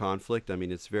social conflict. I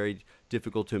mean, it's very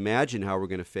difficult to imagine how we're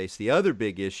going to face the other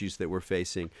big issues that we're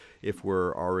facing if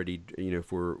we're already,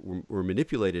 if we're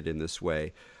manipulated in this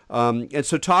way. And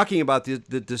so talking about the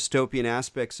dystopian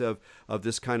aspects of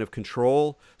this kind of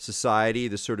control society,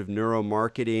 the sort of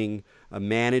neuromarketing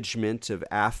management of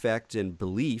affect and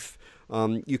belief,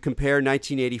 you compare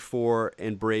 1984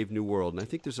 and Brave New World. And I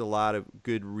think there's a lot of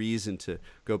good reason to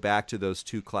go back to those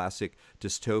two classic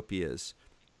dystopias.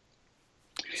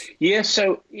 Yeah,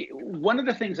 so one of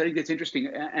the things I think that's interesting,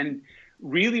 and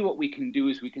really what we can do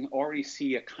is we can already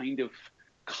see a kind of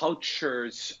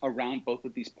cultures around both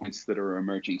of these points that are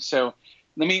emerging. So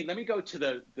let me go to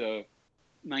the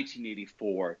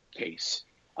 1984 case,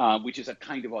 which is a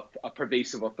kind of a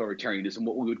pervasive authoritarianism,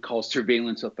 what we would call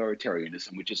surveillance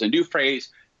authoritarianism, which is a new phrase.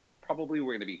 Probably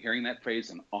we're going to be hearing that phrase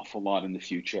an awful lot in the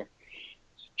future.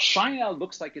 China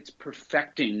looks like it's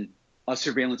perfecting a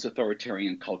surveillance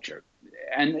authoritarian culture.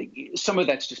 And some of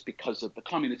that's just because of the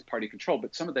Communist Party control,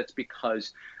 but some of that's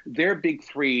because their big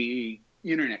three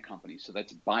internet companies, so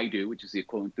that's Baidu, which is the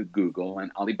equivalent of Google, and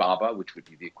Alibaba, which would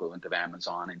be the equivalent of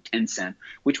Amazon, and Tencent,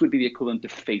 which would be the equivalent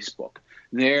of Facebook.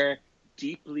 They're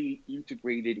deeply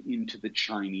integrated into the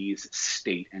Chinese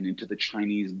state and into the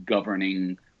Chinese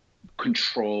governing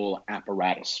control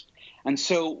apparatus. And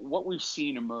so what we've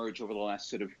seen emerge over the last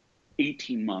sort of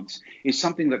 18 months is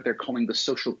something that they're calling the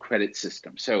social credit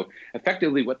system. So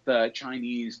effectively what the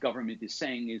Chinese government is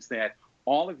saying is that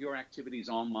all of your activities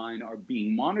online are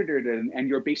being monitored and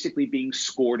you're basically being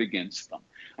scored against them.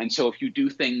 And so if you do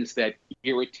things that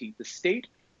irritate the state,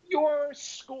 your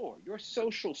score, your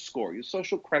social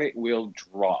credit will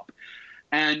drop.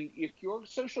 And if your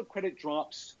social credit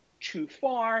drops too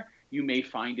far, you may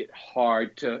find it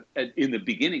hard to, in the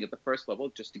beginning, at the first level,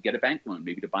 just to get a bank loan,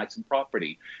 maybe to buy some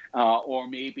property, or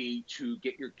maybe to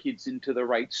get your kids into the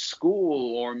right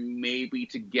school, or maybe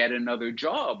to get another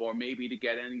job, or maybe to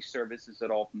get any services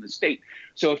at all from the state.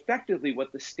 So effectively,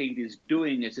 what the state is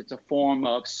doing is it's a form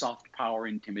of soft power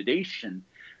intimidation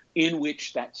in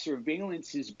which that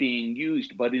surveillance is being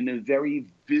used, but in a very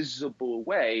visible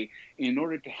way in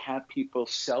order to have people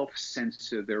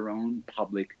self-censor their own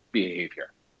public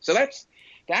behavior. So that's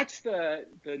the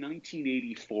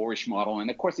 1984-ish model. And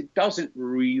of course, it doesn't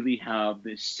really have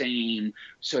the same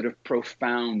sort of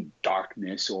profound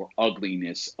darkness or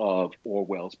ugliness of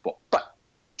Orwell's book. But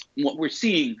what we're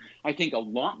seeing, I think, a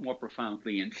lot more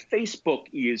profoundly in Facebook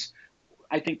is,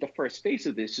 I think the first phase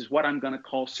of this is what I'm going to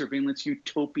call surveillance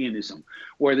utopianism,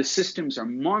 where the systems are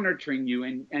monitoring you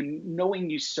and knowing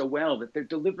you so well that they're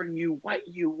delivering you what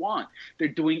you want. They're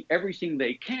doing everything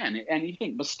they can. And you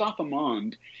think Mustafa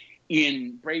Mond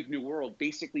in Brave New World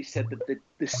basically said that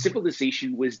the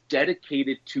civilization was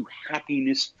dedicated to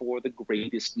happiness for the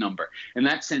greatest number. In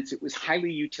that sense, it was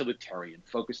highly utilitarian,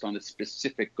 focused on a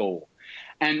specific goal.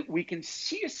 And we can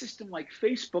see a system like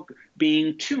Facebook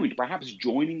being tuned, perhaps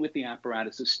joining with the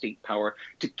apparatus of state power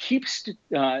to keep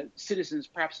citizens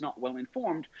perhaps not well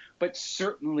informed, but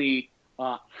certainly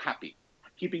happy,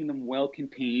 keeping them well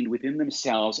contained within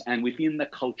themselves and within the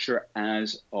culture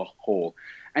as a whole.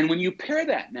 And when you pair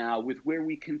that now with where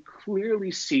we can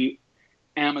clearly see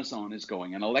Amazon is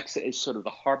going, and Alexa is sort of the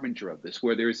harbinger of this,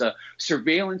 where there's a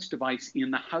surveillance device in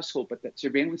the household, but that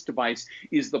surveillance device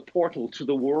is the portal to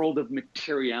the world of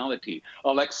materiality.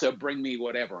 Alexa, bring me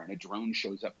whatever, and a drone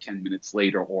shows up 10 minutes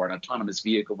later, or an autonomous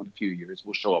vehicle in a few years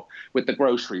will show up with the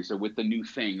groceries or with the new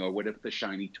thing or whatever the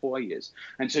shiny toy is.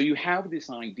 And so you have this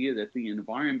idea that the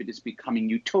environment is becoming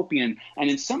utopian and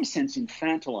in some sense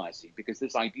infantilizing, because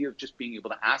this idea of just being able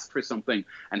to ask for something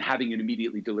and having it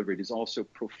immediately delivered is also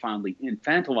profoundly infantilizing.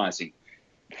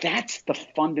 That's the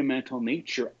fundamental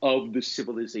nature of the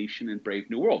civilization in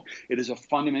Brave New World. It is a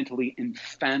fundamentally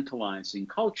infantilizing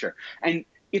culture. And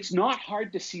it's not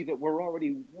hard to see that we're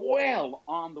already well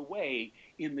on the way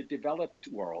in the developed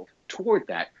world toward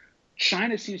that.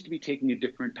 China seems to be taking a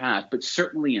different path, but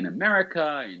certainly in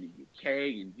America, in the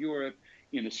UK, in Europe,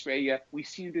 in Australia, we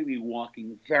seem to be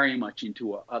walking very much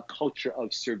into a culture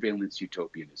of surveillance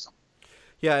utopianism.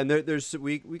 Yeah, and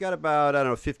we got about, I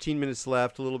don't know, 15 minutes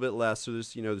left, a little bit less. So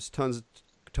there's tons to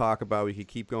talk about. We could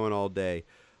keep going all day,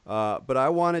 but I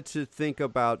wanted to think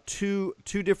about two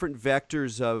different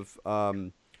vectors of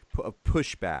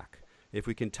pushback. If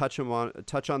we can touch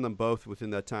on them both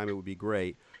within that time, it would be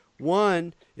great.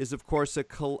 One is, of course, a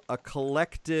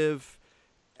collective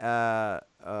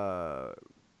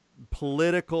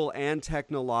political and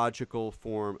technological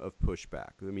form of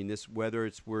pushback. I mean, whether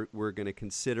it's we're going to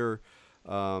consider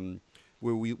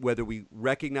whether we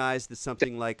recognize that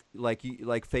something like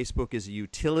Facebook is a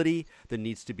utility that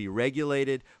needs to be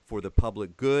regulated for the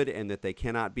public good, and that they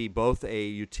cannot be both a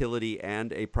utility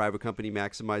and a private company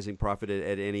maximizing profit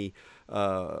at any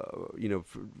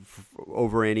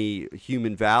over any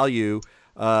human value.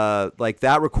 Like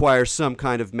that requires some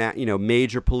kind of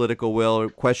major political will, or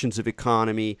questions of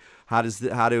economy. How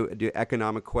do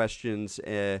economic questions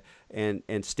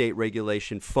and state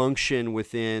regulation function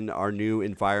within our new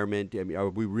environment? I mean, are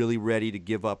we really ready to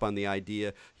give up on the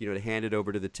idea, to hand it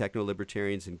over to the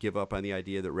techno-libertarians and give up on the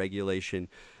idea that regulation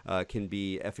can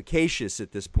be efficacious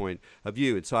at this point of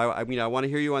view? And so, I want to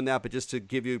hear you on that, but just to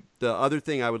give you the other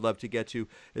thing I would love to get to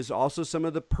is also some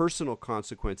of the personal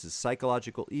consequences,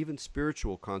 psychological, even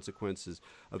spiritual consequences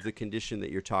of the condition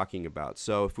that you're talking about.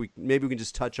 So if maybe we can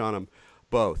just touch on them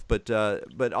both. But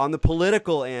on the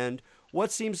political end,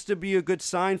 what seems to be a good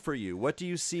sign for you? What do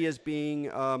you see as being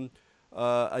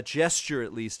a gesture,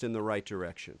 at least, in the right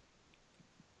direction?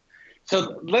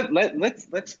 So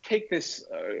let's take this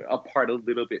apart a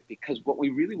little bit, because what we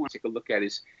really want to take a look at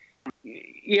is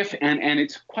and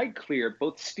it's quite clear,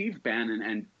 both Steve Bannon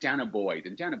and Dana Boyd,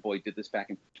 and Dana Boyd did this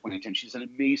back in 2010. She's an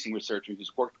amazing researcher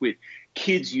who's worked with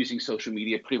kids using social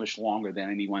media pretty much longer than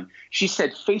anyone. She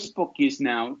said Facebook is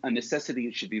now a necessity.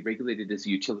 It should be regulated as a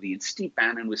utility. And Steve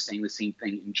Bannon was saying the same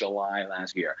thing in July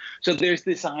last year. So there's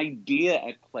this idea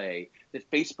at play that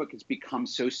Facebook has become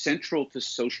so central to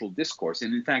social discourse.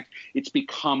 And in fact, it's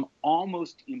become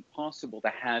almost impossible to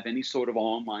have any sort of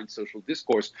online social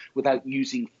discourse without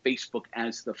using Facebook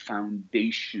as the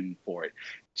foundation for it.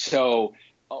 So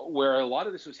where a lot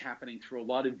of this was happening through a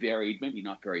lot of varied, maybe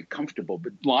not very comfortable,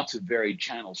 but lots of varied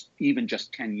channels, even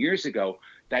just 10 years ago,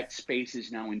 that space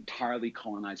is now entirely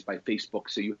colonized by Facebook.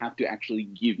 So you have to actually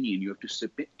give in. You have to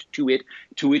submit to it,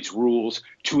 to its rules,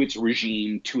 to its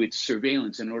regime, to its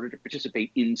surveillance in order to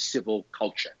participate in civil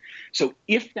culture. So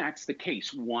if that's the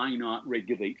case, why not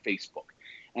regulate Facebook?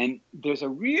 And there's a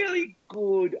really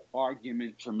good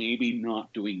argument for maybe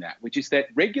not doing that, which is that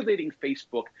regulating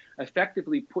Facebook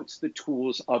effectively puts the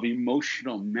tools of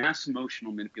mass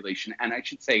emotional manipulation, and I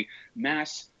should say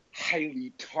mass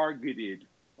highly targeted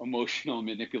emotional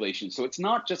manipulation. So it's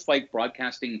not just like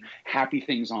broadcasting happy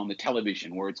things on the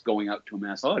television where it's going out to a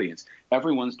mass audience.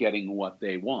 Everyone's getting what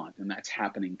they want, and that's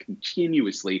happening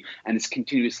continuously, and it's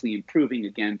continuously improving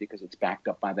again because it's backed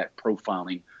up by that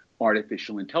profiling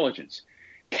artificial intelligence.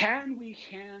 Can we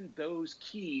hand those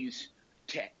keys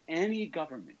to any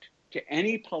government, to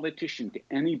any politician, to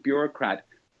any bureaucrat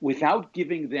without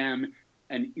giving them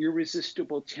an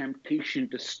irresistible temptation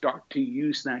to start to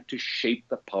use that to shape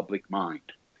the public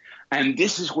mind? And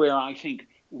this is where I think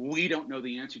we don't know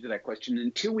the answer to that question.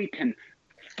 Until we can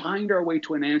find our way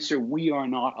to an answer, we are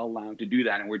not allowed to do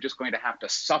that. And we're just going to have to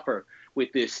suffer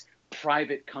with this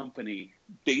private company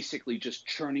basically just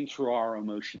churning through our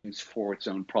emotions for its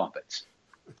own profits.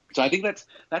 So I think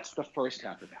that's the first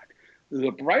half of that.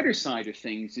 The brighter side of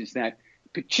things is that,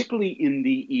 particularly in the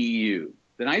EU,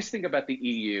 the nice thing about the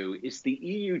EU is the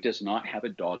EU does not have a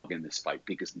dog in this fight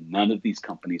because none of these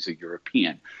companies are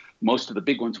European. Most of the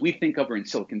big ones we think of are in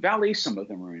Silicon Valley. Some of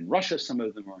them are in Russia. Some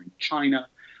of them are in China.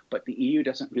 But the EU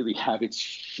doesn't really have its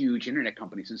huge internet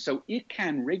companies. And so it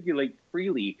can regulate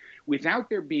freely without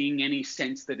there being any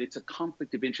sense that it's a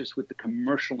conflict of interest with the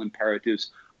commercial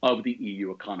imperatives of the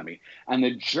EU economy. And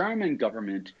the German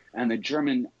government and the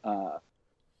German,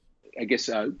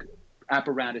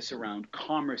 apparatus around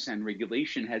commerce and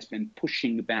regulation has been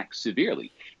pushing back severely.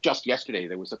 Just yesterday,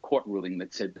 there was a court ruling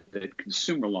that said that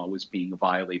consumer law was being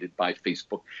violated by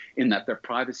Facebook in that their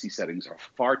privacy settings are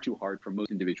far too hard for most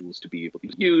individuals to be able to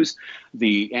use.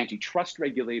 The antitrust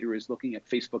regulator is looking at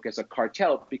Facebook as a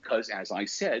cartel because, as I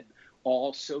said,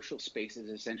 all social space has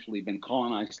essentially been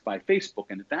colonized by Facebook.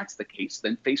 And if that's the case,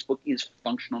 then Facebook is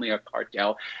functionally a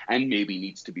cartel and maybe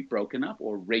needs to be broken up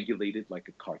or regulated like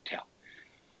a cartel.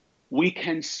 We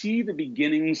can see the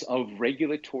beginnings of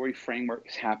regulatory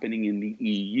frameworks happening in the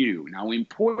EU. Now,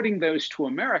 importing those to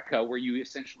America, where you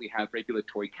essentially have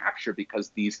regulatory capture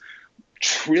because these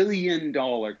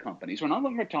trillion-dollar companies, we're no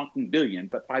longer talking billion,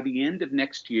 but by the end of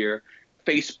next year,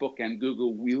 Facebook and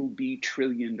Google will be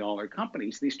trillion-dollar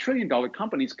companies. These trillion-dollar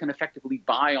companies can effectively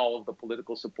buy all of the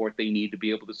political support they need to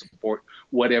be able to support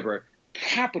whatever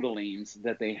capital aims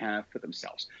that they have for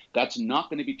themselves. That's not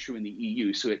going to be true in the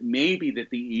EU. So it may be that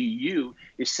the EU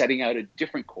is setting out a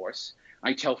different course.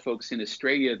 I tell folks in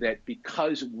Australia that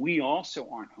because we also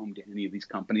aren't home to any of these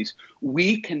companies,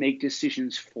 we can make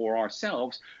decisions for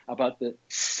ourselves about the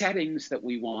settings that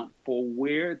we want for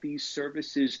where these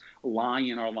services lie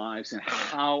in our lives and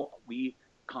how we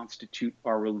constitute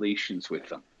our relations with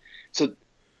them. So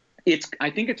I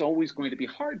think it's always going to be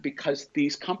hard because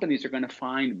these companies are going to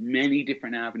find many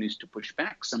different avenues to push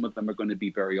back. Some of them are going to be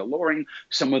very alluring.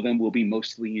 Some of them will be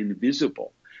mostly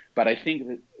invisible. But I think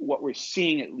that what we're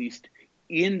seeing, at least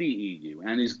in the EU,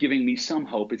 and is giving me some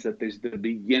hope, is that there's the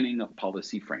beginning of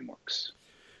policy frameworks.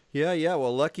 Yeah, yeah.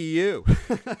 Well, lucky you.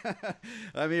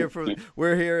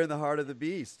 We're here in the heart of the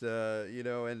beast,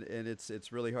 and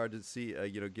it's really hard to see,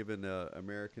 given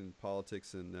American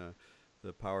politics and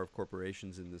the power of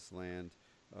corporations in this land,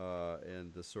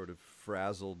 and the sort of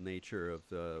frazzled nature of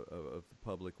the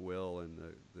public will and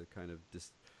the kind of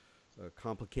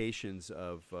complications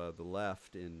of the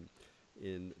left in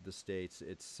the states.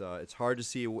 It's hard to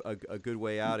see a good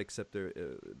way out, except there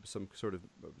some sort of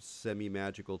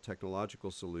semi-magical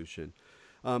technological solution.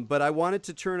 But I wanted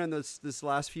to turn on this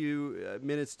last few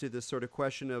minutes to this sort of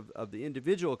question of the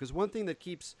individual, because one thing that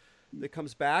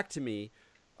comes back to me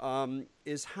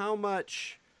is how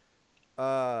much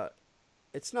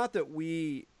it's not that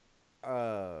we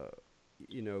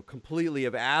completely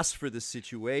have asked for this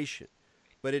situation,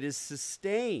 but it is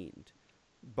sustained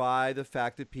by the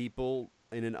fact that people,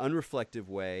 in an unreflective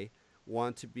way,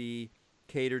 want to be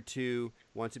catered to,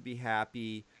 want to be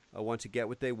happy, want to get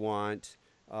what they want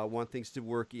things to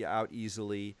work out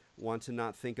easily, want to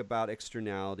not think about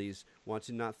externalities, want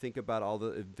to not think about all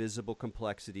the invisible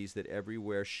complexities that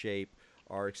everywhere shape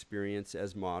our experience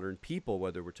as modern people,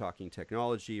 whether we're talking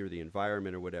technology or the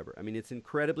environment or whatever. I mean, it's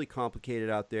incredibly complicated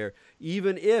out there,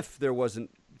 even if there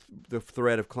wasn't the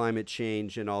threat of climate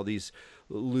change and all these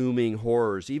looming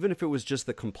horrors, even if it was just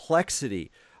the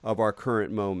complexity of our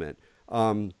current moment.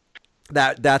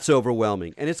 That's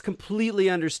overwhelming. And it's completely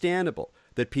understandable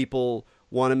that people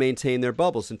want to maintain their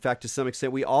bubbles. In fact, to some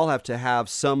extent, we all have to have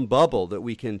some bubble that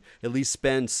we can at least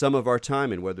spend some of our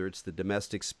time in, whether it's the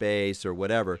domestic space or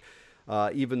whatever.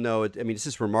 Even though, it's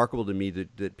just remarkable to me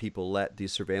that people let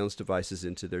these surveillance devices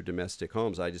into their domestic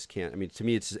homes. I just can't. To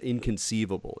me, it's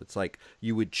inconceivable. It's like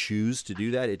you would choose to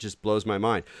do that. It just blows my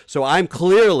mind. So I'm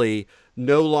clearly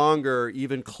no longer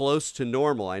even close to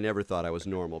normal. I never thought I was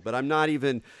normal, but I'm not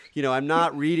even, I'm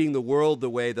not reading the world the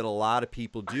way that a lot of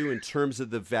people do in terms of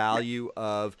the value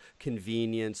of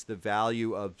convenience, the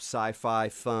value of sci-fi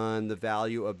fun, the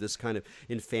value of this kind of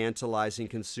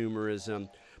infantilizing consumerism.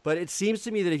 But it seems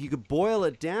to me that if you could boil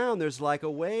it down, there's like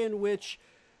a way in which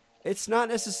it's not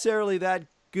necessarily that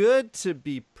good to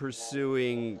be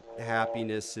pursuing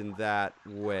happiness in that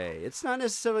way. It's not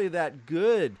necessarily that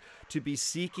good to be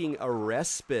seeking a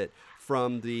respite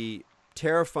from the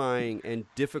terrifying and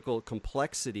difficult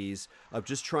complexities of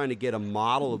just trying to get a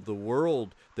model of the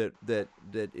world that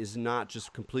is not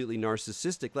just completely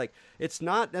narcissistic. Like, it's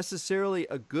not necessarily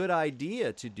a good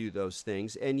idea to do those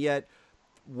things, and yet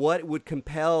what would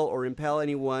compel or impel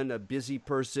anyone, a busy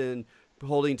person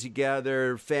holding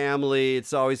together, family,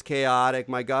 it's always chaotic.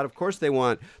 My God, of course they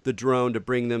want the drone to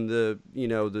bring them the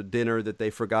dinner that they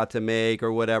forgot to make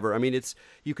or whatever.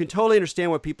 You can totally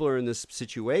understand why people are in this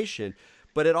situation,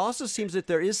 but it also seems that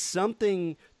there is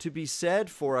something to be said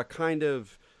for a kind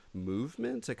of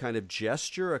movement, a kind of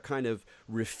gesture, a kind of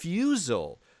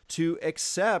refusal to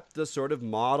accept the sort of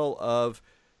model of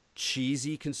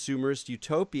cheesy consumerist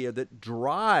utopia that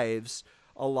drives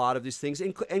a lot of these things,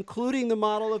 including the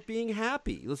model of being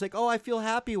happy. It's like, oh, I feel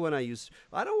happy when I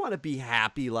don't want to be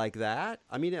happy like that.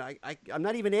 I'm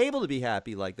not even able to be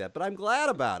happy like that, but I'm glad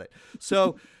about it.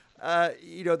 So,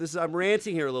 I'm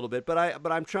ranting here a little bit, but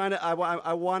I'm trying to,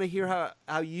 I want to hear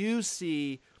how you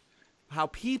see how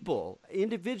people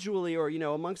individually or,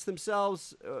 amongst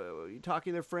themselves,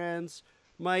 talking to their friends,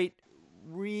 might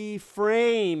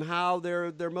reframe how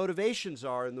their motivations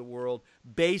are in the world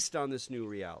based on this new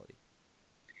reality.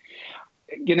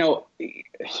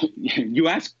 You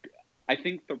ask, I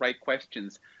think, the right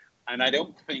questions, and I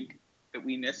don't think that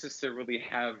we necessarily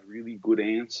have really good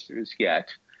answers yet,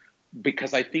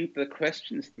 because I think the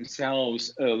questions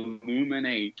themselves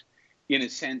illuminate, in a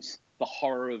sense, the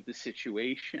horror of the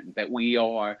situation, that we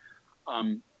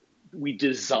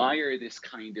desire this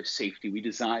kind of safety, we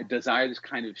desire this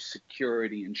kind of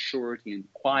security and surety and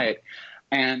quiet,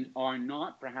 and are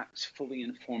not perhaps fully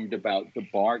informed about the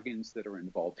bargains that are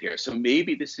involved here. So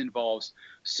maybe this involves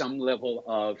some level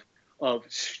of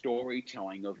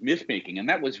storytelling, of myth making, and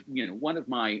that was, one of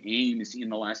my aims in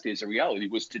The Last Days of Reality,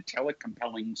 was to tell a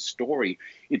compelling story.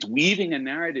 It's weaving a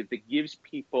narrative that gives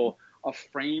people a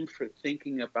frame for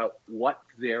thinking about what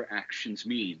their actions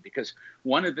mean. Because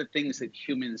one of the things that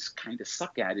humans kind of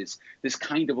suck at is this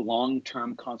kind of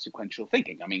long-term consequential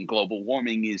thinking. Global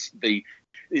warming is the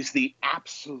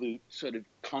absolute sort of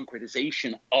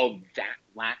concretization of that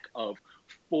lack of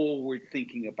forward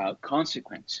thinking about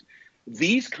consequence.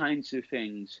 These kinds of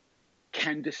things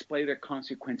can display their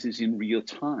consequences in real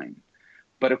time.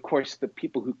 But of course, the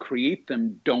people who create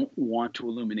them don't want to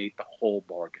illuminate the whole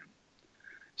bargain.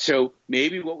 So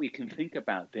maybe what we can think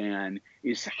about then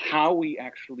is how we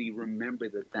actually remember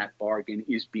that that bargain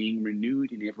is being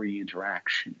renewed in every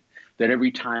interaction, that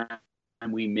every time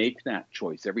we make that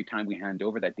choice, every time we hand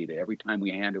over that data, every time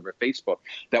we hand over Facebook,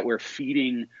 that we're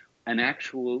feeding an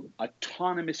actual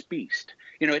autonomous beast.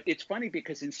 You know, it's funny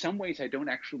because in some ways I don't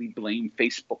actually blame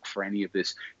Facebook for any of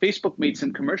this. Facebook made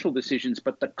some commercial decisions,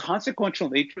 but the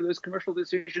consequential nature of those commercial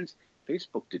decisions,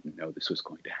 Facebook didn't know this was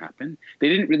going to happen. They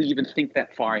didn't really even think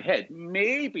that far ahead.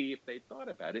 Maybe if they thought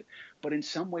about it, but in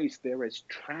some ways they're as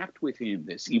trapped within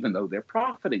this, even though they're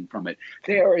profiting from it.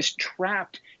 They are as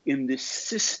trapped in this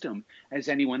system as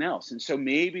anyone else. And so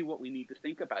maybe what we need to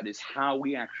think about is how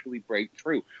we actually break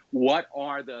through. What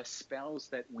are the spells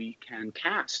that we can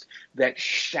cast that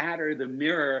shatter the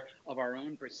mirror of our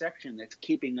own perception that's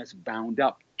keeping us bound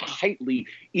up tightly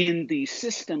in these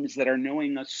systems that are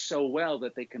knowing us so well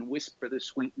that they can whisper the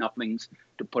sweet nothings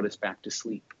to put us back to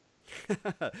sleep.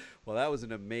 Well, that was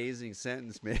an amazing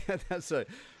sentence, man. I'm going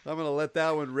to let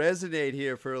that one resonate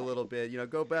here for a little bit. You know,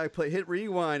 go back, hit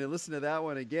rewind, and listen to that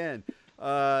one again.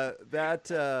 Yeah,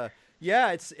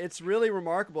 it's really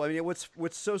remarkable. I mean,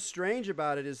 what's so strange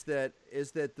about it is that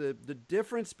the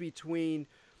difference between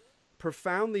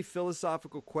profoundly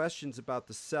philosophical questions about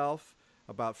the self,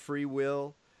 about free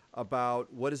will,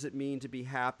 about what does it mean to be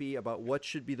happy, about what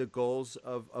should be the goals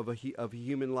of a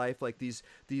human life, like these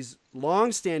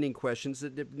long-standing questions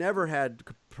that have never had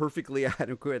perfectly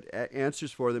adequate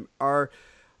answers for them, are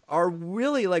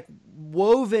really like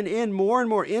woven in more and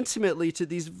more intimately to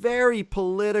these very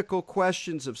political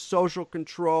questions of social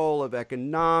control, of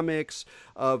economics,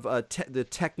 of the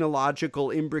technological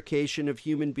imbrication of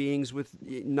human beings with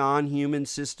non-human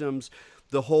systems,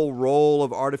 the whole role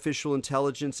of artificial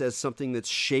intelligence as something that's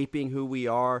shaping who we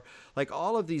are. Like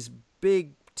all of these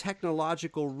big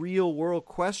technological real world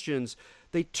questions,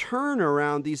 they turn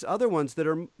around these other ones that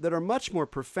are much more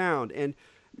profound. And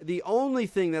the only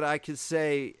thing that I could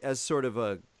say as sort of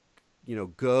a,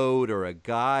 goad or a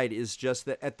guide is just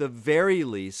that at the very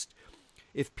least,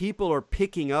 if people are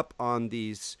picking up on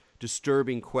these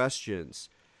disturbing questions,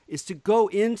 is to go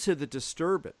into the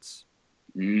disturbance.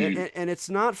 And it's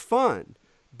not fun,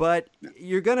 but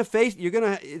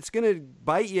it's going to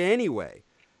bite you anyway.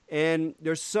 And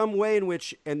there's some way in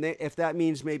which, if that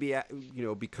means maybe,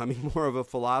 becoming more of a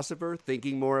philosopher,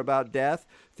 thinking more about death,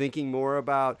 thinking more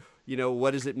about,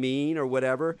 what does it mean or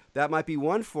whatever, that might be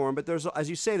one form. But there's, as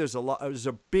you say, there's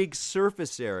a big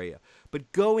surface area.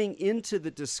 But going into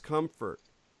the discomfort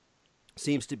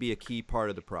seems to be a key part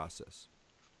of the process.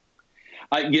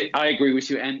 I agree with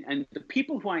you. And the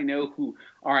people who I know who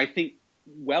are, I think,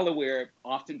 well aware,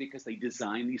 often because they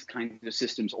design these kinds of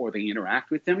systems or they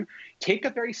interact with them, take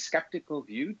a very skeptical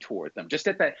view toward them. Just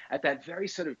at that very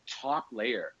sort of top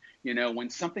layer, when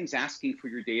something's asking for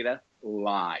your data,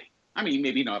 lie. I mean,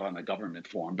 maybe not on a government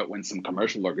form, but when some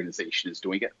commercial organization is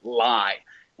doing it, lie.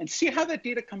 And see how that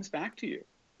data comes back to you.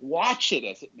 Watch it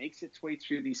as it makes its way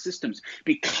through these systems.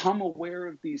 Become aware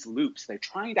of these loops. They're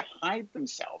trying to hide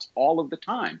themselves all of the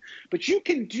time. But you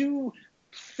can do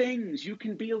things. You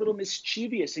can be a little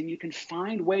mischievous, and you can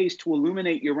find ways to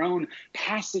illuminate your own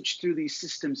passage through these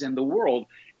systems and the world,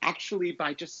 actually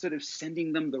by just sort of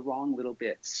sending them the wrong little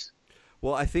bits.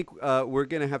 Well, I think we're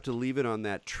going to have to leave it on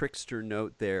that trickster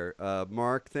note there.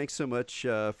 Mark, thanks so much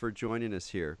for joining us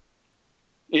here.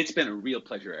 It's been a real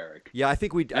pleasure, Eric. Yeah, I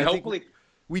think we hopefully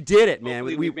we did it, man.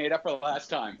 We made up for last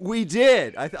time. We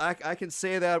did. I can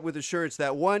say that with assurance.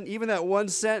 That one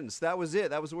sentence, that was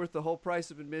it. That was worth the whole price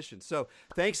of admission. So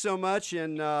thanks so much,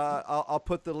 and I'll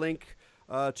put the link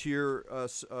to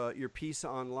your piece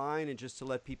online, and just to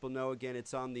let people know again,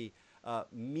 it's on the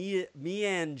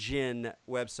Meanjin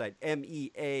website,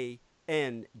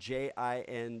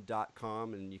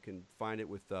 MEANJIN.com, and you can find it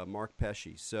with Mark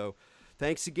Pesce. So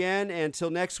thanks again, and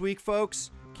until next week, folks,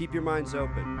 keep your minds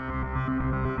open.